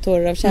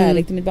lyckotårar av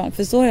kärlek till mitt barn.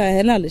 För så har jag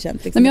heller aldrig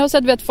känt liksom. Men jag har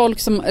sett folk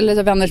som,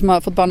 eller vänner som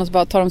har fått barn och så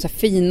bara tar de så här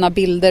fina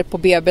bilder på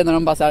BB när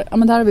de bara så här,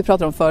 men det här har vi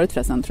pratat om förut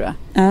förresten, tror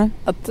jag. Ja.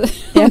 Att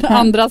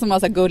andra som har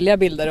så här gulliga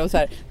bilder och så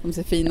här, de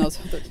ser fina och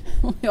så.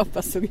 Och jag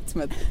bara såg ut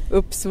som ett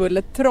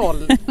uppsvullet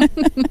troll.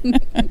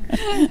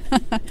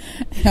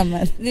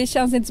 Det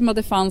känns inte som att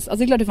det fanns, alltså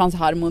det är klart det fanns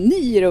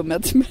harmoni i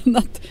rummet, men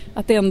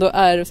att det ändå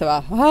är så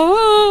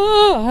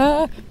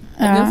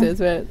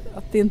här,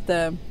 att det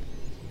inte...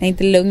 Det är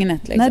inte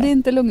lugnet liksom. Nej, det är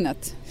inte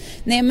lugnet.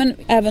 Nej, men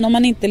även om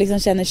man inte liksom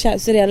känner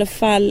så är det i alla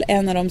fall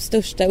en av de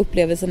största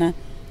upplevelserna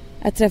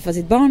att träffa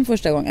sitt barn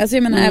första gången. Alltså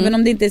jag menar, även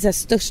om det inte är så här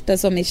största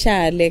som i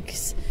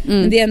kärleks,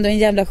 men det är ändå en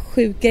jävla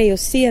sjuk grej att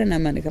se den här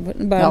människan.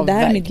 Bara, det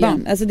här är mitt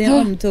barn. Alltså det är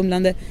en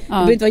omtumlande. Det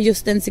behöver inte vara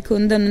just den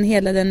sekunden, men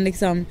hela den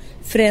liksom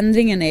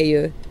förändringen är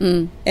ju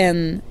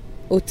en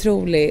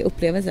otrolig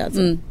upplevelse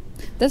alltså.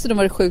 Dessutom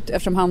var det sjukt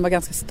eftersom han var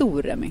ganska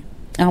stor, Remi.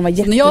 Ja, han var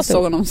jättestor. När jag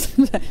såg honom,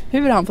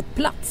 hur har han fått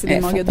plats i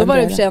min mage? Då var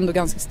det i och för sig ändå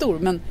ganska stor,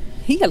 men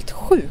helt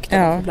sjukt att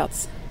han får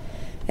plats.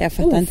 Jag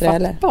fattar inte det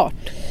heller.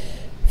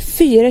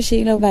 4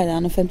 kilo vägde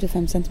han och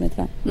 55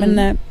 centimeter. Men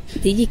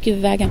det gick ju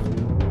vägen.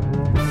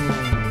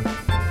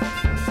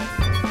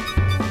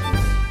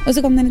 Och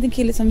så kom det en liten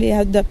kille som vi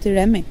hade döpt till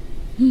Remi.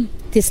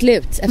 Till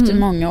slut, efter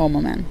många om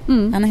och men.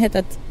 Han har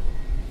hetat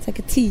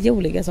säkert 10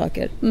 olika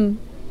saker.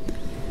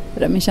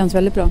 Remi känns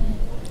väldigt bra,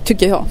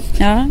 tycker jag.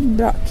 Ja,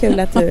 bra.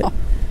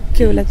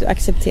 Kul att du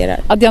accepterar.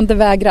 Att jag inte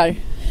vägrar.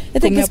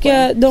 Jag tänkte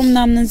ska de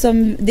namnen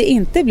som det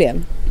inte blev.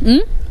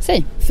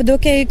 Säg. För då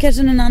kan ju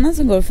kanske någon annan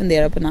som går och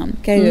funderar på namn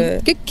kan ju...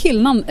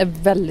 Killnamn är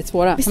väldigt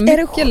svåra. Visst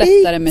mycket är det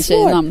lättare med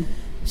tjejnamn.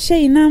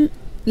 Tjejnamn,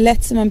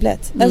 lätt som en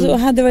plätt. Alltså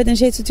hade det varit en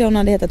tjej så tror jag hon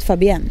hade hetat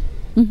Fabienne.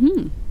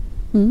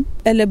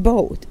 Eller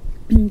Bo.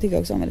 Tycker jag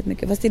också om väldigt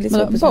mycket. Fast det är lite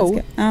svårt på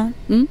svenska. Ja.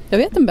 Jag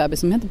vet en bebis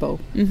som heter Bo.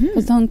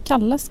 Fast han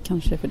kallas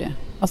kanske för det.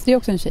 Alltså det är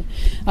också en tjej.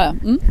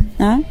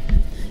 Ja.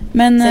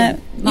 Men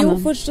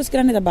först så skulle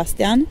han heta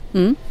Bastian.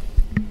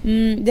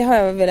 Det har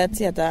jag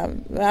velat heta.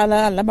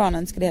 Alla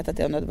barnen skulle heta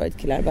det om det hade varit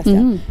killar,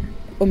 Bastian.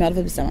 Om jag hade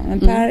fått bestämma. Men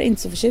Per är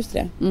inte så förtjust i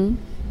det.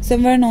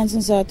 Sen var det någon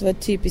som sa att det var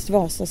ett typiskt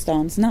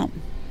Vasastans namn.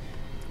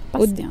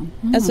 Bastian.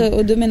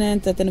 Och då menar jag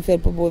inte att det är fel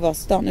på att bo i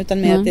Vasastan,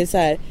 utan med att det är så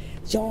här,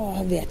 jag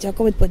har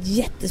kommit på ett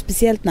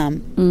jättespeciellt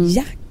namn.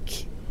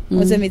 Jack.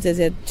 Och sen visade det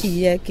sig att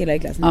 10 killar i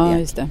klassen heter Jack.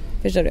 Just det.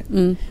 Förstår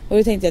du? Och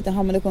då tänkte jag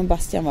att men då kommer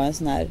Bastian vara en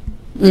sån här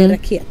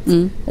raket.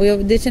 Och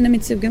det känner jag mig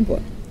inte sugen på.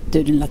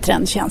 Du, den där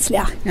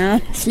trendkänsliga.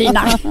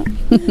 Slina.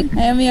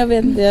 Nej, men jag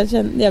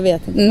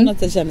vet inte. På något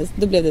sätt kändes,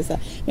 då blev det så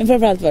här. Men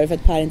framförallt var det för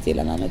att Per inte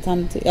gillade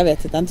namnet. Jag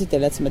vet inte, han tyckte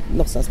det lät som ett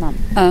låtsasnamn.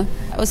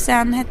 Och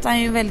sen hette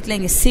han ju väldigt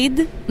länge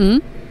Sid.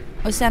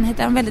 Och sen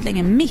hette han väldigt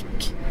länge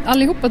Mick.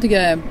 Allihopa tycker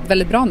jag är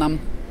väldigt bra namn.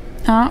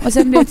 Ja, och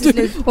sen blev det till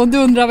slut... Om du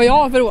undrar vad jag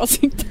har för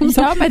åsikt om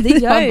Ja, men det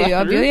gör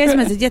jag ju. Jag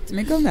har smsat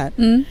jättemycket om det här.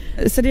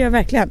 Så det gör jag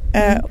verkligen.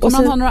 Kommer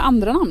han ha några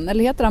andra namn?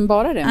 Eller heter han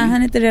bara Remi?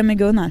 Han heter Remi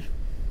Gunnar.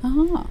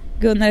 Aha.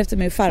 Gunnar efter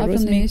min farbror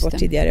som gick bort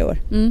tidigare i år.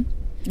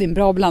 Det är en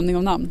bra blandning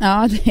av namn.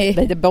 Ja, det är...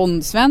 Lite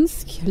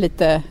bondsvensk,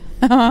 lite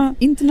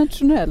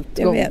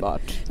internationellt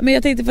gångbart. Men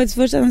jag tänkte faktiskt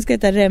först att han ska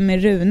heta Remi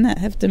Rune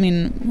efter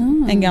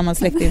en gammal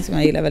släkting som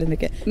jag gillar väldigt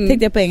mycket.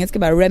 Tänkte jag på engelska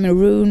bara Remi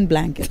Rune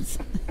Blankets.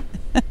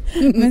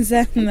 Men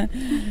sen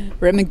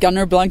Remi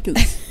Gunnar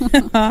Blankets.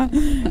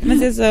 men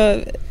sen så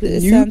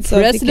New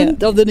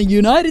President of the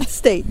United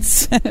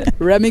States.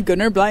 Remi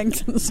Gunnar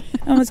Blankets.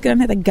 Ja, men ska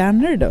han heta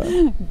Gunnar då?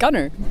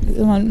 Gunnar.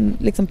 Som han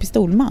liksom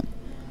pistolman.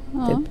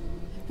 Typ.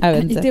 Jag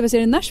vet inte. I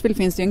TV-serien Nashville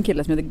finns det ju en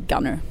kille som heter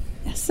Gunnar.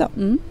 Jaså?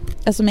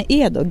 Alltså med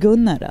E då?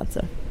 Gunnar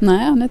alltså?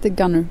 Nej, han heter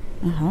Gunnar.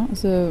 Jaha.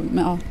 Alltså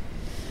med A.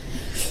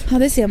 Ja,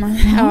 det ser man.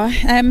 Ja,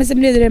 men sen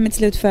blev det mitt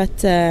slut för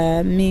att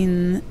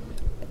min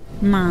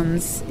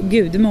mans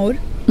gudmor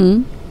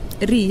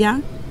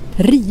Ria.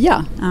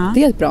 Ja.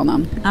 Det är ett bra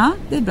namn. Ja,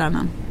 det är ett bra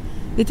namn.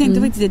 Vi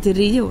tänkte faktiskt det till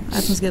Rio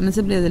att hon ska, men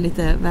så blev det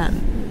lite väl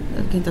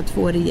kan inte ha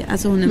 2 Rio.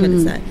 Alltså hon är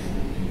väldigt så här.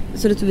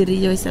 Så då tog vi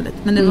Rio istället.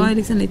 Men det var ju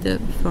liksom lite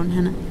från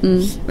henne.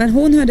 Men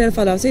hon hörde i alla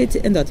fall av sig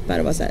en dag till Per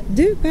och var så här: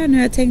 du Per, nu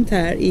har jag tänkt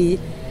här i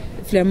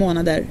flera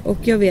månader och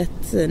jag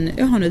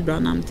har nu ett bra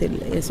namn till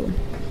er son.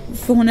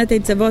 För hon hade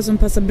tänkt sig vad som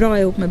passar bra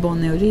ihop med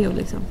Bonnie och Rio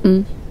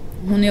liksom.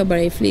 Hon jobbar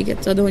i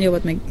flyget, så hade hon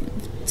jobbat med en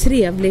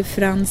trevlig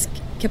fransk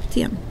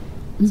kapten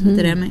som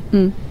heter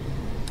Remy.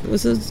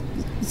 Och så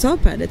sa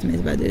Per det till mig,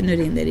 så bara, nu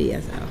ringde Ria,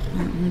 så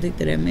hon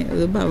tyckte Remy, och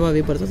då bara var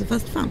vi båda så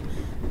fast fan,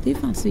 det är ju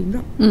fan svinbra.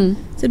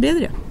 Så det blev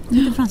det. Det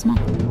heter fransman.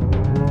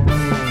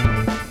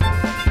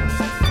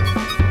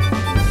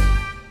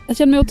 Jag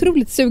känner mig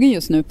otroligt sugen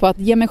just nu på att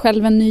ge mig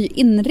själv en ny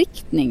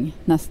inriktning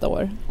nästa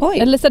år. Oj.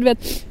 Eller så du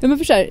vet, men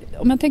för så här,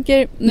 om jag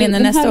tänker menar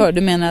nästa år,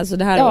 du menar alltså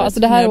det här året? Ja, alltså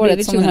det här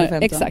året som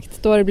 2015.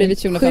 Exakt, då har det blivit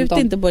 2015.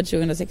 Skjut inte på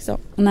 2016.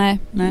 Nej,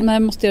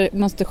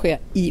 måste ske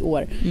i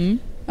år.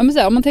 Ja, men så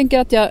här, om man tänker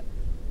att jag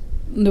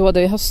då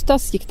i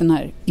höstas gick den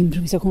här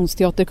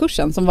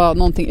improvisationsteaterkursen som var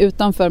någonting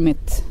utanför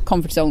mitt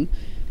comfort zone.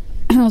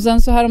 Och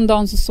sen så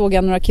häromdagen så såg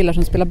jag några killar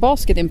som spelar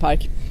basket i en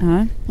park.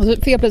 Och så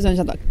fick jag plötsligt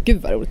känna,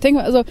 gud vad roligt.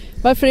 Tänk, alltså,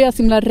 varför är jag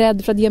så himla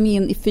rädd för att ge mig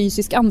in i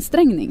fysisk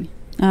ansträngning?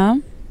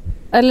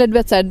 Eller du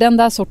vet så här, den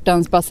där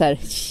sortens bara så här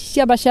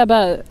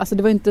tjabba. Alltså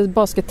det var inte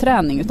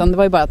basketträning, utan det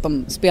var ju bara att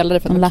de spelade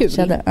för att det var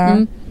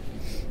kul.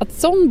 Att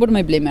sån borde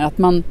man ju bli mer, att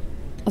man,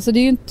 alltså det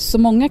är ju inte så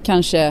många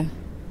kanske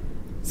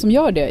som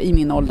gör det i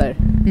min ålder.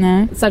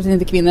 Nej. Särskilt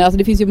inte kvinnor. Alltså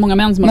det finns ju många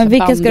män som har bandylag.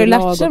 Men vilka ska du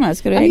latcha med?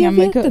 Ska du hänga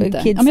med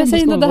kidsen? Jag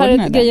säger inte att det här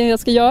är grejen jag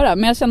ska göra.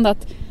 Men jag kände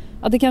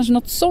att det kanske är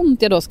något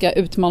sånt jag då ska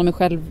utmana mig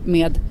själv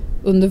med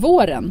under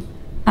våren.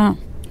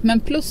 Men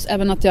plus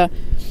även att jag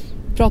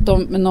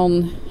pratade med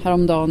någon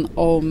häromdagen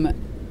om,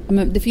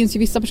 det finns ju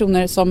vissa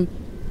personer som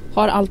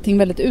har allting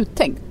väldigt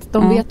uttänkt.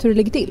 De vet hur det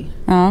ligger till.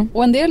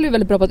 Och en del är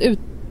väldigt bra på att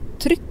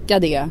uttrycka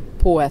det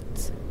på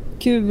ett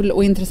kul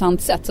och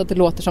intressant sätt så att det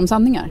låter som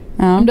sanningar.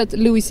 Om det är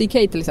Louis C.K.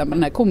 till exempel,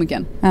 den här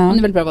komikern. Han är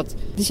väldigt bra på att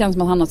det känns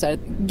som att han har så här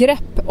ett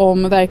grepp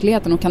om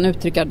verkligheten och kan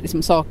uttrycka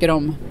liksom saker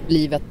om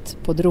livet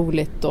på ett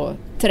roligt och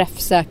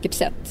träffsäkert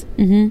sätt.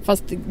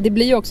 Fast det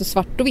blir ju också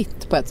svart och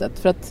vitt på ett sätt.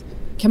 För att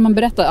kan man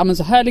berätta, men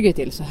så här ligger det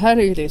till, så här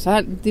ligger det till, så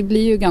här, det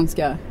blir ju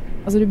ganska,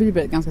 alltså det blir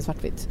ganska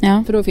svartvitt.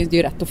 För då finns det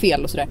ju rätt och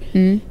fel och sådär.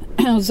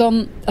 Och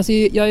sån, alltså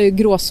jag är ju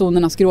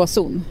gråzonernas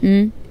gråzon.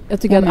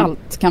 Jag tycker att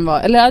allt kan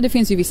vara, eller det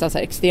finns ju vissa så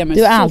här extremer.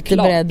 Du är alltid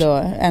beredd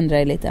att ändra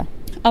dig lite.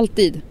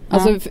 Alltid.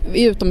 Alltså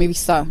utom i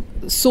vissa,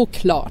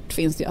 såklart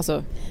finns det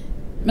alltså.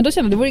 Men då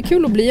känner jag det vore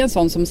kul att bli en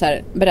sån som så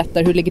här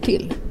berättar hur det ligger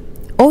till.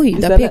 Oj,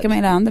 där pekar man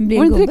hela handen,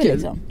 blir en gubbe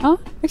liksom. Ja,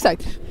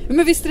 exakt.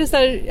 Men visst är det så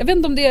här, jag vet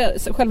inte om det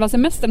är själva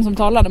semestern som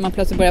talar när man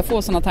plötsligt börjar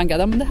få såna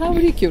tankar. Men det här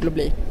vore ju kul att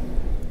bli.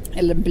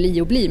 Eller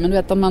bli, men du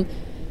vet att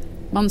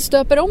man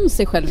stöper om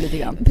sig själv lite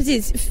grann.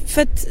 Precis,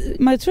 för att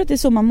man tror att det är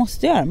så man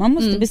måste göra. Man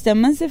måste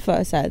bestämma sig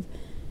för så här,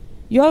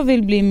 jag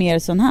vill bli mer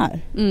sån här.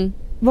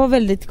 Var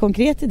väldigt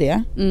konkret i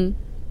det.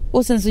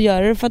 Och sen så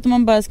gör det, för att om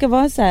man bara ska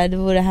vara så här, det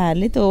vore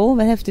härligt och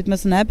vad häftigt med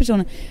såna här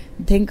personer.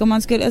 Tänk om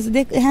man skulle, alltså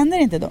det händer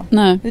inte då.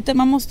 Nej. Utan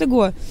man måste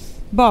gå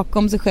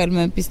bakom sig själv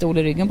med en pistol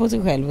i ryggen på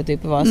sig själv och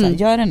typ vara så här,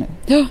 gör det nu.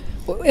 Ja,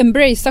 och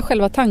embracea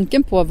själva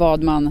tanken på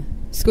vad man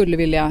skulle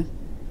vilja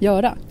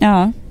göra.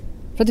 Ja.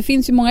 För att det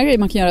finns ju många grejer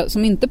man kan göra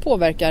som inte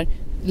påverkar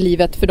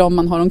livet för dem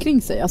man har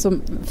omkring sig. Alltså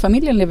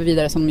familjen lever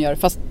vidare som de gör,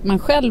 fast man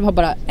själv har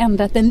bara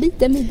ändrat en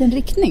liten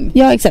riktning.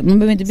 Ja, exakt. Man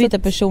behöver inte byta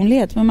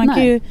personlighet, men man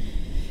kan ju,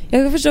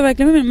 jag förstår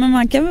verkligen, men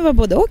man kan väl vara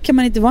både och. Kan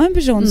man inte vara en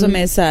person som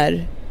är så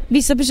här,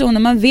 vissa personer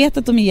man vet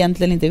att de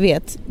egentligen inte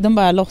vet, de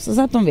bara låtsas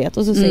att de vet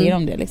och så säger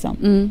de det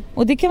liksom.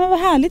 Och det kan vara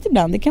härligt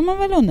ibland, det kan man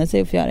väl unna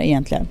sig att få göra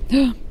egentligen.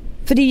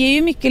 För det ger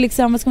ju mycket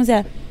liksom, vad ska man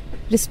säga,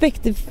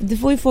 respekt. Det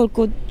får ju folk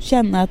att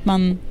känna att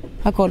man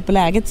har koll på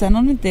läget. Sen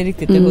om det inte är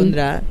riktigt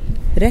 100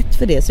 rätt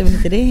för det, så är väl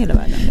inte det hela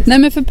världen liksom. Nej,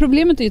 men för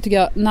problemet är ju, tycker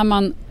jag, när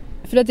man,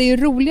 för att det är ju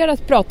roligare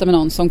att prata med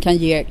någon som kan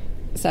ge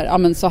så här,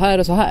 men så här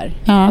och så här.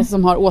 Alltså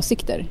som har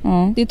åsikter.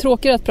 Det är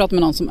tråkigare att prata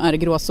med någon som är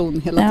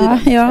gråzon hela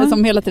tiden.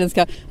 Som hela tiden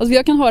ska, alltså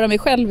jag kan höra mig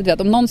själv, du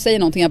vet, om någon säger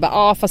någonting, jag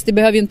bara, fast det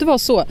behöver ju inte vara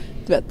så,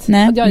 du vet.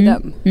 Nej. Att jag är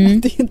den.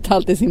 Det är inte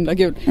alltid så himla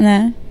kul.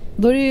 Nej.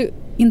 Då är det ju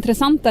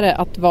intressantare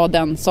att vara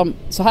den som,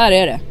 så här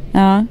är det.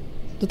 Ja.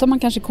 Då tar man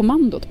kanske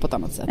kommandot på ett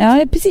annat sätt.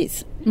 Ja,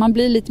 precis. Man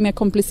blir lite mer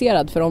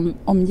komplicerad för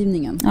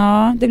omgivningen.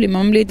 Ja, det blir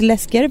man blir lite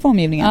läskigare för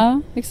omgivningen.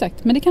 Ja,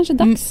 exakt. Men det är kanske är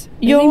dags.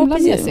 Ja,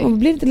 precis. Och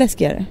blir lite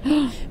läskigare.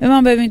 Men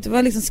man behöver inte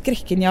vara liksom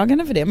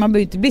skräckenjagande för det. Man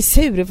behöver inte bli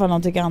sur ifall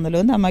någon tycker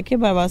annorlunda. Man kan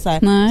ju bara vara så här,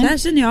 så här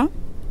känner jag.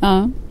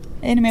 Ja.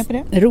 Är ni med på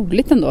det?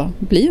 Roligt ändå.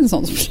 Bli en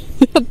sån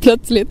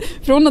plötsligt.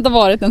 Från att ha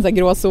varit en sån här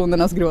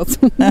gråzonernas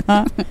gråzon.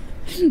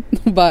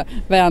 Och bara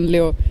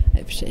vänlig och,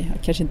 i och för sig,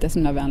 jag kanske inte är så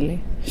vänlig.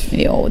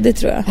 Jo, det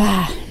tror jag.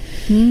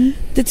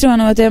 Det tror jag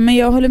nog att det är, men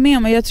jag håller med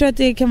om. Jag tror att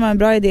det kan vara en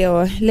bra idé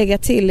att lägga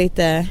till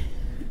lite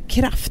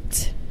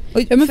kraft.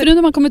 Ja, men för nu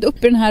när man kommit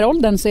upp i den här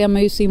åldern så är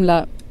man ju så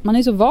himla, man är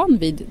ju så van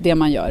vid det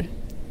man gör.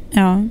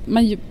 Ja.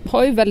 Man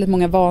har ju väldigt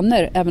många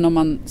vanor, även om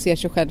man ser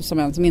sig själv som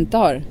en som inte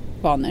har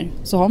vanor,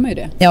 så har man ju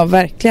det. Ja,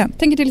 verkligen.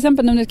 Tänker till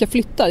exempel när jag ska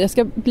flytta, jag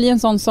ska bli en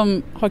sån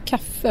som har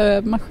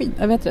kaffemaskin,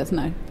 jag vet det, sån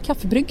här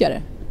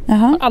kaffebryggare. Jag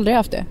har aldrig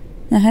haft det.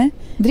 Nähä.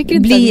 Dricker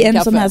inte bli en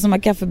kaffe. sån här som har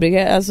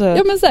kaffebryggare. Alltså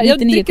ja, men så här,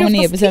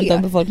 99,9%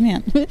 av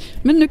befolkningen.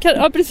 Men nu kan,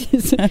 ja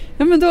precis.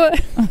 Ja men då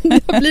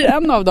jag blir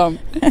en av dem.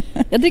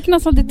 Jag dricker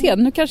nästan alltid te.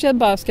 Nu kanske jag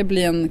bara ska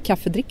bli en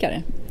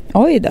kaffedrickare.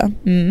 Oj då.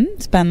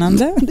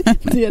 Spännande.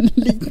 Det är en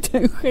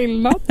liten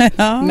skillnad.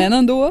 Ja. Men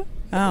ändå.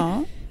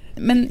 Ja.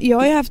 Men jag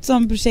har ju haft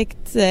som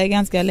projekt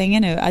ganska länge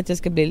nu att jag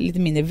ska bli lite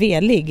mindre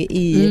velig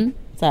i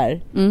så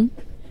här.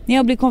 När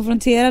jag blir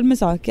konfronterad med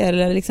saker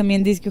eller liksom i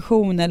en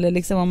diskussion eller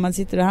liksom om man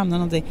sitter och hamnar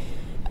någonting,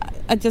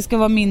 att jag ska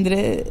vara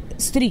mindre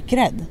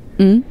strykrädd.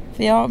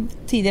 För jag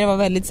tidigare var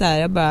väldigt så här,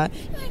 jag bara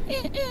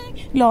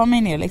la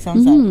mig ner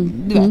liksom så här,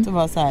 du vet, och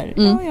var så här,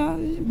 ja,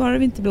 bara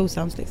vi inte blir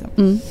osams liksom.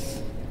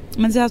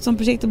 Men så jag har haft som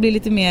projekt att bli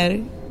lite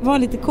mer, vara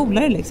lite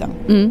coolare liksom.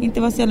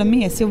 Inte vara så jävla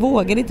mesig och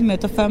våga lite mer,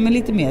 ta för mig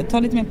lite mer, ta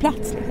lite mer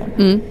plats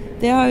liksom.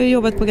 Det har jag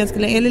jobbat på ganska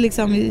länge, eller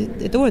liksom i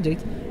ett år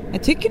drygt.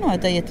 Jag tycker nog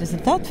att det har gett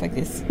resultat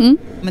faktiskt.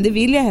 Men det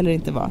vill jag heller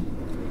inte vara.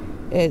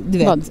 Du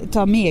vet,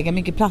 ta mega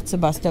mycket plats och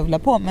bara stövla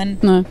på. Men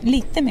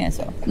lite mer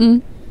så.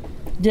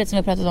 Du vet som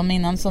jag pratade om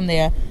innan, som det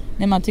är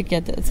när man tycker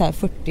att så här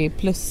 40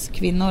 plus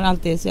kvinnor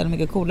alltid är så jävla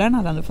mycket coolare än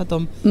alla andra. För att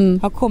de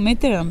har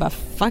kommit till det och bara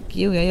fuck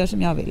you, jag gör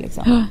som jag vill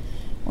liksom.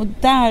 Och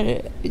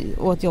där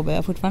jobbar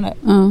jag fortfarande.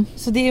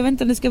 Så det, jag vet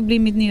inte om det ska bli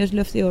mitt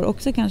nyårslöfte i år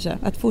också kanske.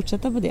 Att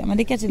fortsätta på det. Men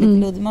det kanske är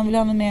lite luddigt. Man vill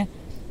ha något mer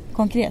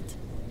konkret.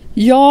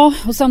 Ja,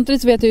 och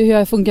samtidigt vet jag hur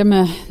jag funkar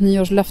med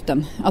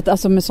nyårslöften. Att,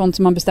 alltså med sånt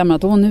som man bestämmer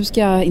att nu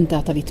ska jag inte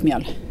äta vitt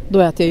mjöl. Då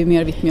äter jag ju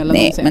mer vitt mjöl än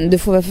någonsin. Nej, men du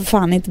får väl för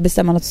fan inte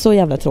bestämma något så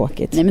jävla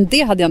tråkigt. Nej, men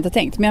det hade jag inte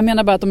tänkt. Men jag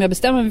menar bara att om jag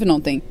bestämmer mig för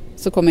någonting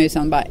så kommer jag ju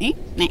sen bara,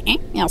 nej,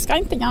 jag ska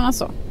inte göra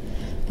så.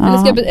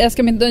 Ja. Eller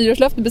ska mitt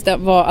nyårslöfte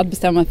vara att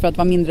bestämma mig för att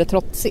vara mindre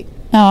trotsig?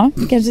 Ja,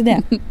 kanske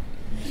det.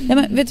 Ja,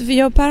 men vet du, för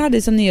jag och Per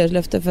hade som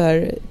nyårslöfte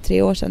för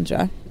 3 år sedan tror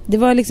jag. Det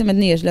var liksom ett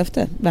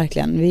nyårslöfte,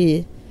 verkligen.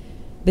 Vi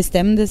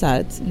bestämde så här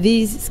att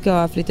vi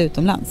ska flytta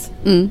utomlands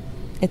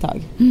ett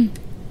tag.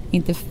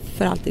 Inte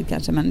för alltid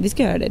kanske, men vi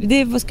ska göra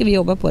det. Vad ska vi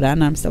jobba på det här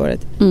närmsta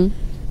året?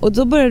 Och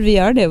då började vi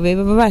göra det. Och vi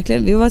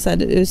var så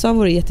här, USA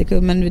vore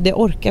jättekul, men det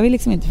orkar vi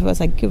liksom inte, för att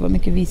så här, gud vad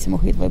mycket visum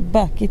och skit, vad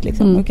bökigt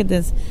liksom. Vi kan inte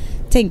ens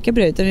tänka på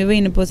det, utan vi var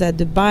inne på så här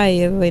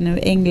Dubai, vi var inne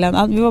i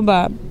England, vi var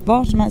bara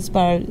var som helst,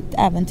 bara ett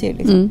äventyr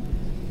liksom.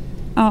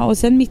 Ja, och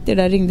sen mitt i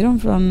det där ringde de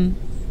från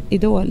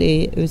Idol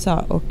i USA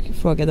och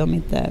frågade om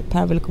inte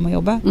Per ville komma och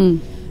jobba.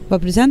 Var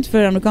producent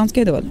för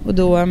amerikanska Idol. Och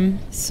då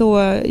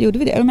så gjorde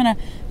vi det. Jag menar,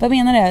 vad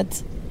menar det?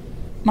 Att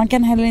man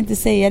kan heller inte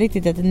säga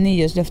riktigt att en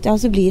nyårslöfte, ja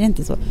så blir det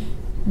inte så.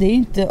 Det är ju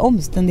inte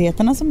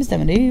omständigheterna som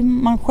bestämmer, det är ju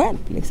man själv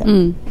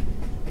liksom.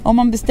 Om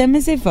man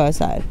bestämmer sig för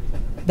så här,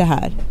 det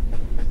här.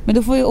 Men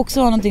då får ju också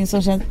vara någonting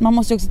som känns, man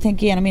måste ju också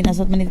tänka igenom innan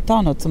så att man inte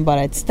tar något som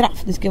bara är ett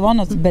straff. Det ska vara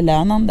något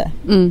belönande.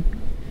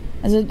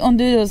 Alltså om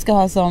du då ska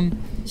ha som,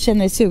 känner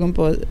dig sugen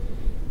på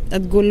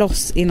att gå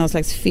loss i någon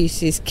slags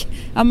fysisk,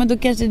 ja men då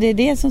kanske det är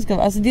det som ska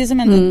vara, alltså det som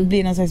ändå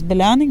blir någon slags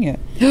belöning ju.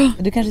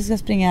 Du kanske ska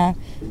springa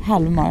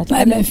halvmaraton.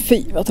 Nej men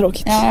fy vad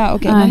tråkigt. Ja,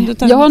 okej. Men då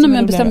tar jag har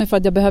nämligen bestämt mig för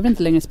att jag behöver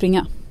inte längre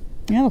springa.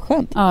 Ja, vad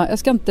skönt. Ja, jag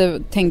ska inte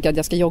tänka att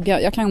jag ska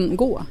jogga, jag kan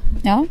gå.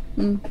 Ja.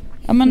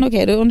 Ja men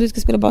okej, då, om du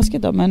ska spela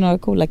basket då med några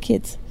coola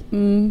kids.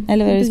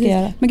 Eller vad du ska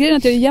göra. Men grejen är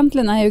att jag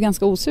egentligen är ju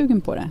ganska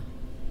osugen på det.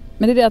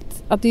 Men det är det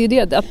att det är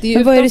det att det är.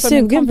 Men vad är du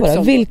sugen på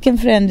då? Vilken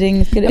förändring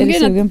är du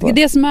sugen på?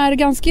 Det som är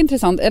ganska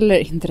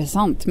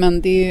intressant,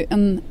 men det är ju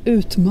en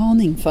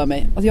utmaning för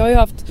mig. Alltså jag har ju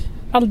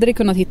aldrig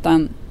kunnat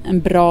hitta en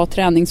bra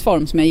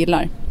träningsform som jag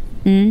gillar.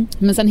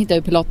 Men sen hittade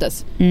jag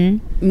pilates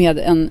med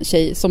en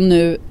tjej som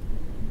nu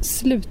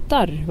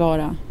slutar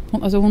vara.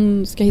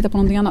 Hon ska hitta på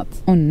någonting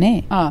annat.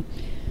 Nej. Ja.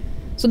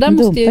 Så där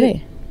måste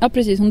jag. Ja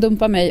precis, hon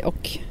dumpar mig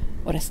och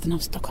resten av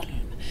Stockholm.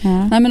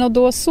 Nej men och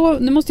då så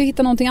nu måste jag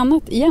hitta någonting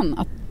annat igen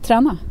att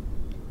träna.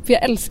 För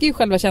jag älskar ju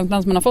själva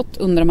känslan som man har fått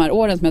under de här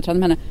åren som jag tränade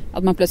med henne,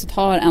 att man plötsligt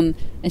har en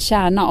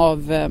kärna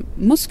av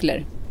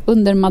muskler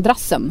under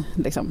madrassen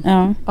liksom,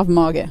 av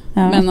mage.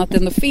 Men att det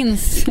ändå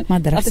finns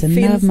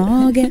madrassen av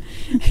mage.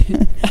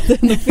 Att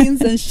det ändå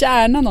finns en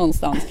kärna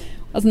någonstans.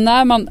 Alltså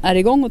när man är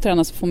igång och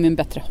tränar så får man en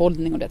bättre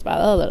hållning och det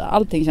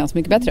allting känns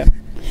mycket bättre.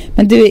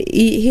 Men du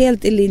är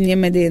helt i linje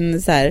med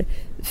din så här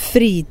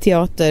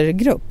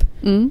friteatergrupp.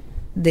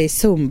 Det är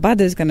Zumba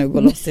du ska nu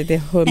gå loss i till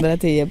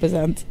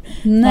 110%.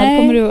 Nej.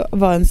 Kommer du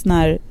vara en sån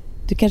här,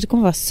 du kanske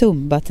kommer vara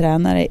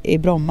Zumba-tränare i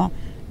Bromma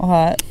och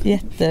ha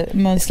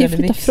jättemönstrade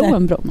byxor. Jag ska flytta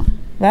från Bromma.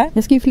 Va?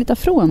 Jag ska ju flytta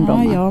från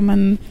Bromma. Ja,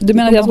 men du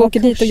menar att jag ska åka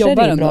dit och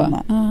jobba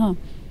ändå? Aha.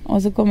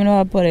 Och så kommer du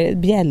ha på dig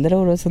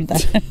bjällror och sånt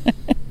där.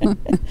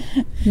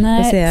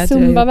 Nej,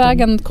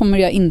 Zumba-vägen kommer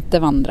jag inte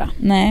vandra.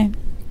 Nej.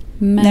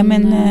 Men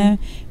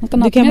något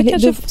annat. Jag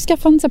kanske får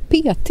skaffa en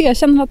PT. Jag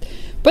känner att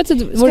på ett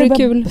sätt vore det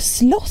kul.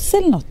 Slåss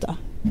eller något då?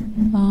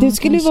 Det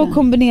skulle ju vara att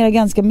kombinera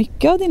ganska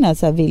mycket av dina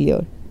så här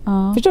viljor.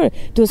 Förstår du?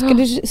 Då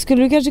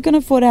skulle du kanske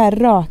kunna få det här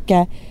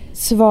raka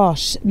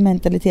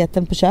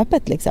svarsmentaliteten på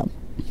köpet liksom.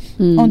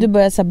 Om du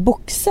börjar så här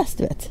boxas,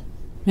 du vet.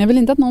 Men jag vill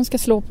inte att någon ska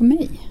slå på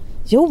mig.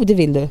 Jo, det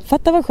vill du.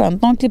 Fatta vad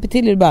skönt. Någon klipper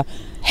till och du bara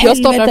Jag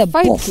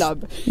startar Fight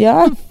Club.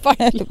 Ja.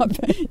 Fight Club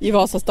i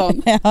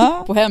Vasastan.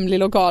 Ja. På hemlig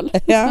lokal.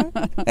 Ja.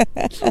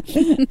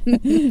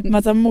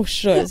 Massa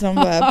morsor som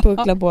bara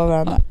pucklar på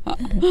varandra.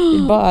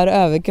 I bara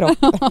överkropp.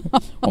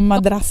 Och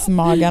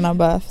madrassmagarna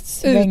bara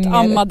svänger.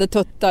 Utammade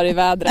tuttar i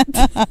vädret.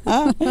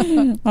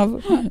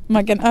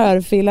 Man kan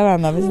örfila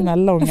varandra med sina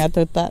långa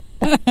tuttar.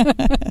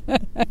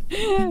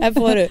 Här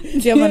får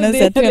du. Så gör man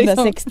en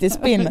 360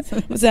 spin.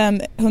 Och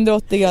sen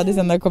 180 grader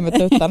sen när det kommer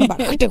tuttarna. Bara...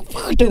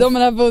 Det är då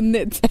man har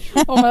vunnit.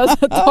 Om man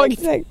har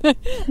tagit.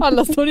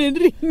 Alla står i en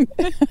ring.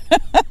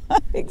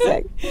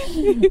 Exakt.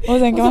 Och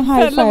sen kan man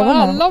high-fiva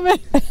alla med.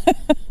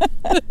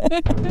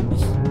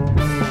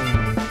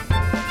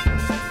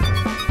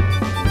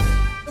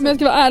 Om jag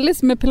ska vara ärlig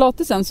med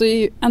pilatesen så är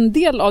ju en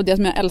del av det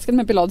som jag älskar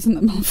med pilatesen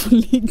att man får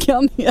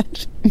ligga ner.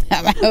 Ja,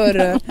 men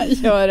hörru.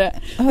 Gör det.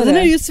 Och sen är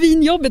det ju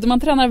svinjobbigt om man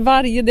tränar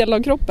varje del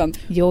av kroppen.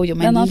 Jo,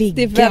 men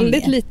det är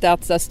väldigt lite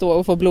att så här, stå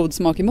och få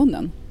blodsmak i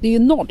munnen. Det är ju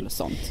noll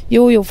sånt.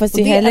 Jo, fast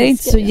det är heller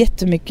inte så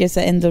jättemycket så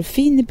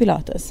endorfin i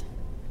pilates.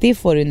 Det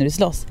får du när du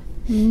slåss.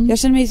 Jag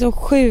känner mig så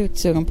sjukt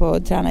sugen på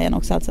att träna igen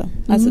också alltså.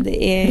 Alltså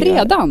det är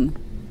redan?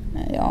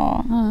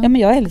 Ja, men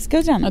jag älskar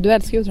att träna. Ja, du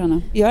älskar att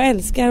träna. Jag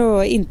älskar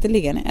att inte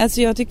ligga ner.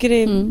 Alltså jag tycker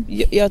det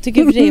jag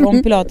tycker för det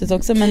om pilates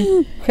också,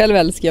 men själv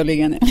älskar jag att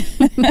ligga ner.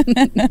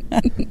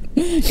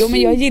 Jo,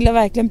 men jag gillar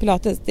verkligen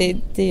pilates.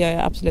 Det gör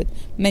jag absolut.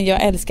 Men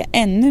jag älskar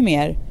ännu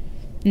mer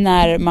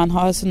när man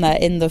har sån där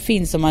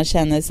endorfin som man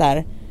känner så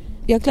här,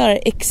 jag klarar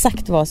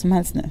exakt vad som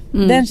helst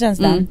nu. Den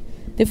känslan,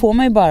 det får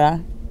man ju bara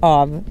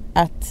av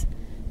att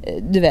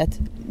du vet,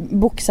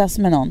 boxas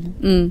med någon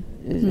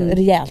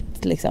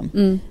rejält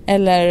liksom.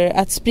 Eller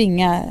att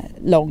springa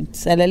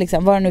långt eller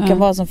liksom vad det nu kan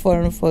vara som får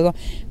en att få igång.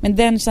 Men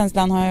den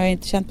känslan har jag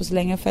inte känt på så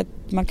länge, för att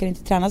man kan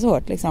inte träna så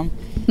hårt liksom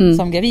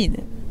som gravid.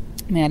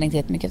 Men jag längtar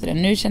jättemycket efter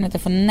det. Nu känner jag att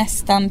jag får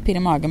nästan pirr i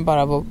magen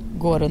bara av att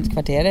gå runt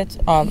kvarteret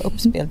av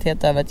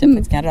uppspelthet över att jag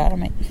faktiskt kan röra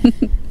mig.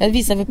 Jag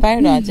visade för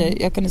Per då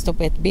att jag kunde stå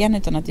på ett ben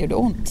utan att det gjorde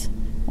ont.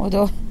 Och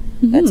då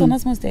sådana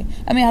små steg.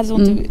 Jag hade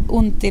så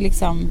ont i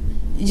liksom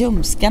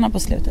ljumskarna på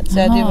slutet. Så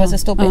jag hade bara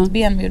stå på ett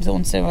ben och gjorde så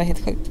ont så det var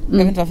helt sjukt. Jag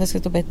vet inte varför jag ska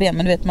stå på ett ben,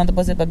 men du vet, man tar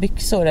på sig ett par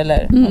byxor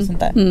eller något sånt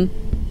där.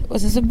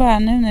 Och så bara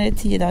nu när det är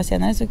 10 dagar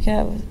senare så kan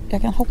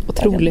jag kan hoppa.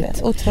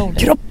 Otroligt.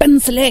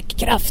 Kroppens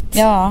läkkraft.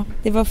 Ja,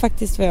 det var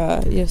faktiskt vad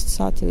jag just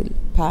sa till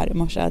Per i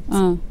morse, att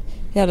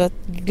jag är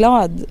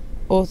glad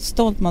och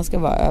stolt man ska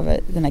vara över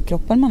den här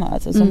kroppen man har,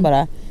 alltså, som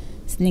bara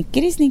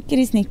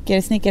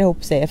snickar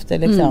ihop sig efter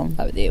liksom.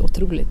 Ja, det är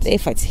otroligt. Det är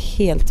faktiskt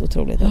helt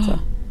otroligt alltså.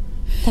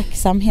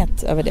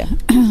 Tacksamhet över det.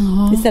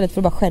 Istället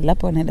för att bara skälla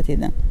på den hela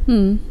tiden.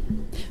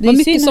 Det är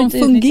mycket som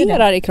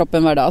fungerar i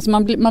kroppen varje dag. Alltså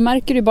man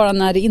märker ju bara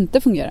när det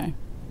inte fungerar.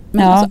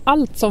 Men alltså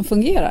allt som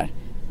fungerar.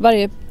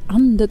 Varje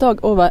andetag.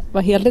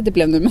 Vad heligt det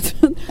blev nu.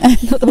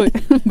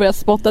 Börjar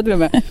spotta till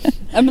mig.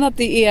 Men att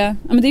det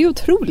är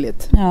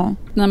otroligt. Ja.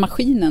 När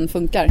maskinen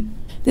funkar.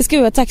 Det ska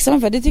vi vara tacksamma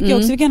för. Det tycker jag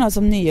också vi kan ha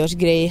som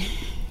nyårsgrej.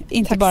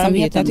 Inte bara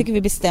vet. Jag tycker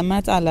vi bestämmer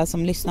att alla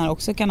som lyssnar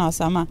också kan ha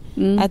samma.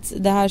 Att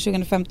det här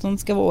 2015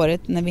 ska vara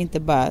året när vi inte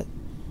bara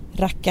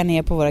rackar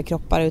ner på våra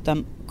kroppar,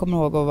 utan kommer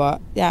ihåg att vara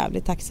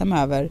jävligt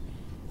tacksamma över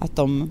att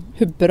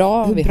hur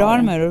bra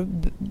de är och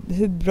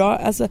hur bra,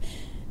 alltså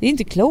det är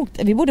inte klokt.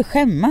 Vi borde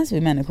skämmas,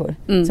 vi människor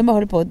som bara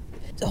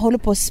håller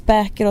på och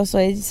späker oss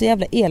och är så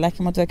jävla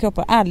elaka mot våra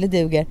kroppar, aldrig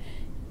duger,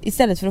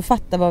 istället för att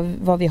fatta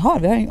vad vi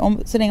har.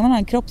 Så länge man har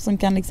en kropp som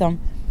kan liksom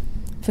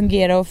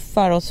fungera och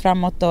föra oss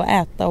framåt och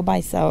äta och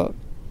bajsa och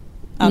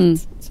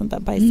allt sånt där.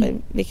 Bajsa är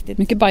viktigt.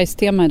 Mycket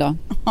bajstema idag.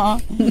 Ja.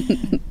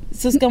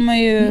 Så ska man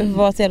ju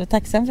vara så jävla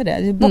tacksam för det.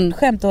 Det är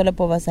bortskämt att hålla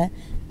på och vara så här,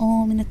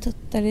 mina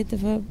tuttar är lite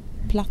för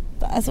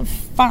platta. Alltså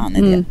fan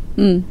är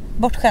det.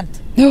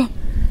 Bortskämt. Ja,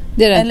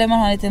 det är det. Eller man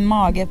har en liten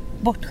mage.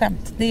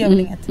 Bortskämt. Det gör väl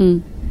inget.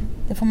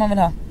 Det får man väl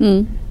ha.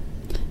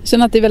 Jag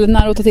känner att det är väldigt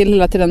nära att ta till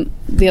hela tiden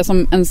det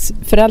som ens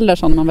föräldrar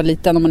sa när man var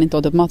liten, om man inte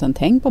åt upp maten.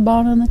 Tänk på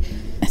barnen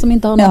som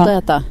inte har något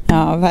att äta.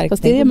 Ja, verkligen.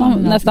 Fast det är det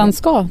man nästan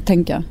ska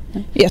tänka.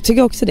 Jag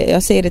tyger också det.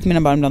 Jag säger det till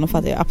mina barn ibland och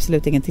fattar jag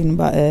absolut ingenting.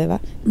 Bara, va?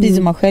 Precis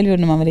som man själv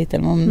gjorde när man var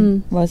liten.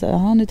 Man var så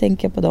här, nu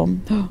tänker jag på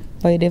dem.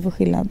 Vad är det för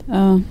skillnad?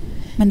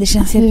 Men det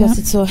känns helt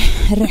plötsligt så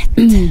rätt.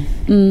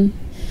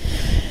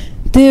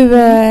 Du,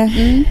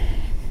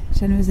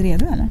 känner vi oss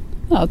redo eller?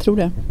 Ja, jag tror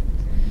det.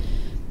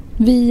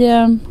 Vi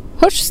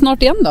hörs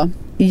snart igen då.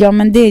 Ja,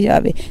 men det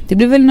gör vi. Det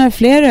blir väl några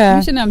fler.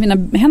 Nu känner jag att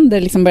mina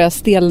händer liksom börjar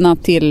stelna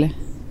till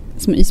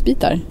som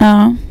isbitar.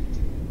 Ja.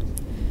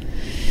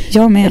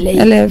 Jag med.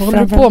 Eller vad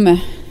håller du på med?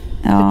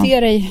 Bete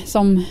dig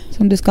som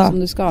du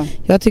ska.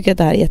 Jag tycker att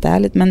det här är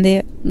jättehärligt, men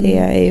det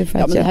är ju för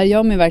att men det här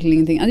gör mig verkligen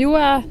ingenting.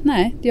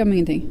 Nej, det gör mig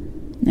ingenting.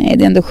 Nej,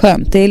 det är ändå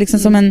skönt. Det är liksom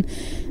som en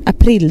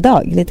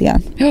aprildag lite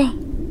grann. Ja.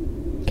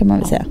 Kan man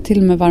väl säga. Till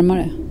och med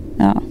varmare.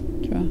 Ja.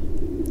 Tror jag.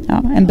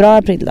 Ja, en bra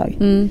aprildag.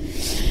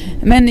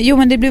 Men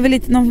det blir väl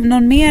lite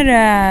någon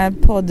mer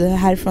podd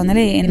härifrån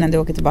eller innan du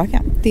åker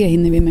tillbaka. Det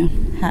hinner vi med.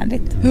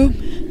 Härligt.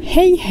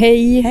 Hej,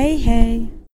 hej. Hej, hej.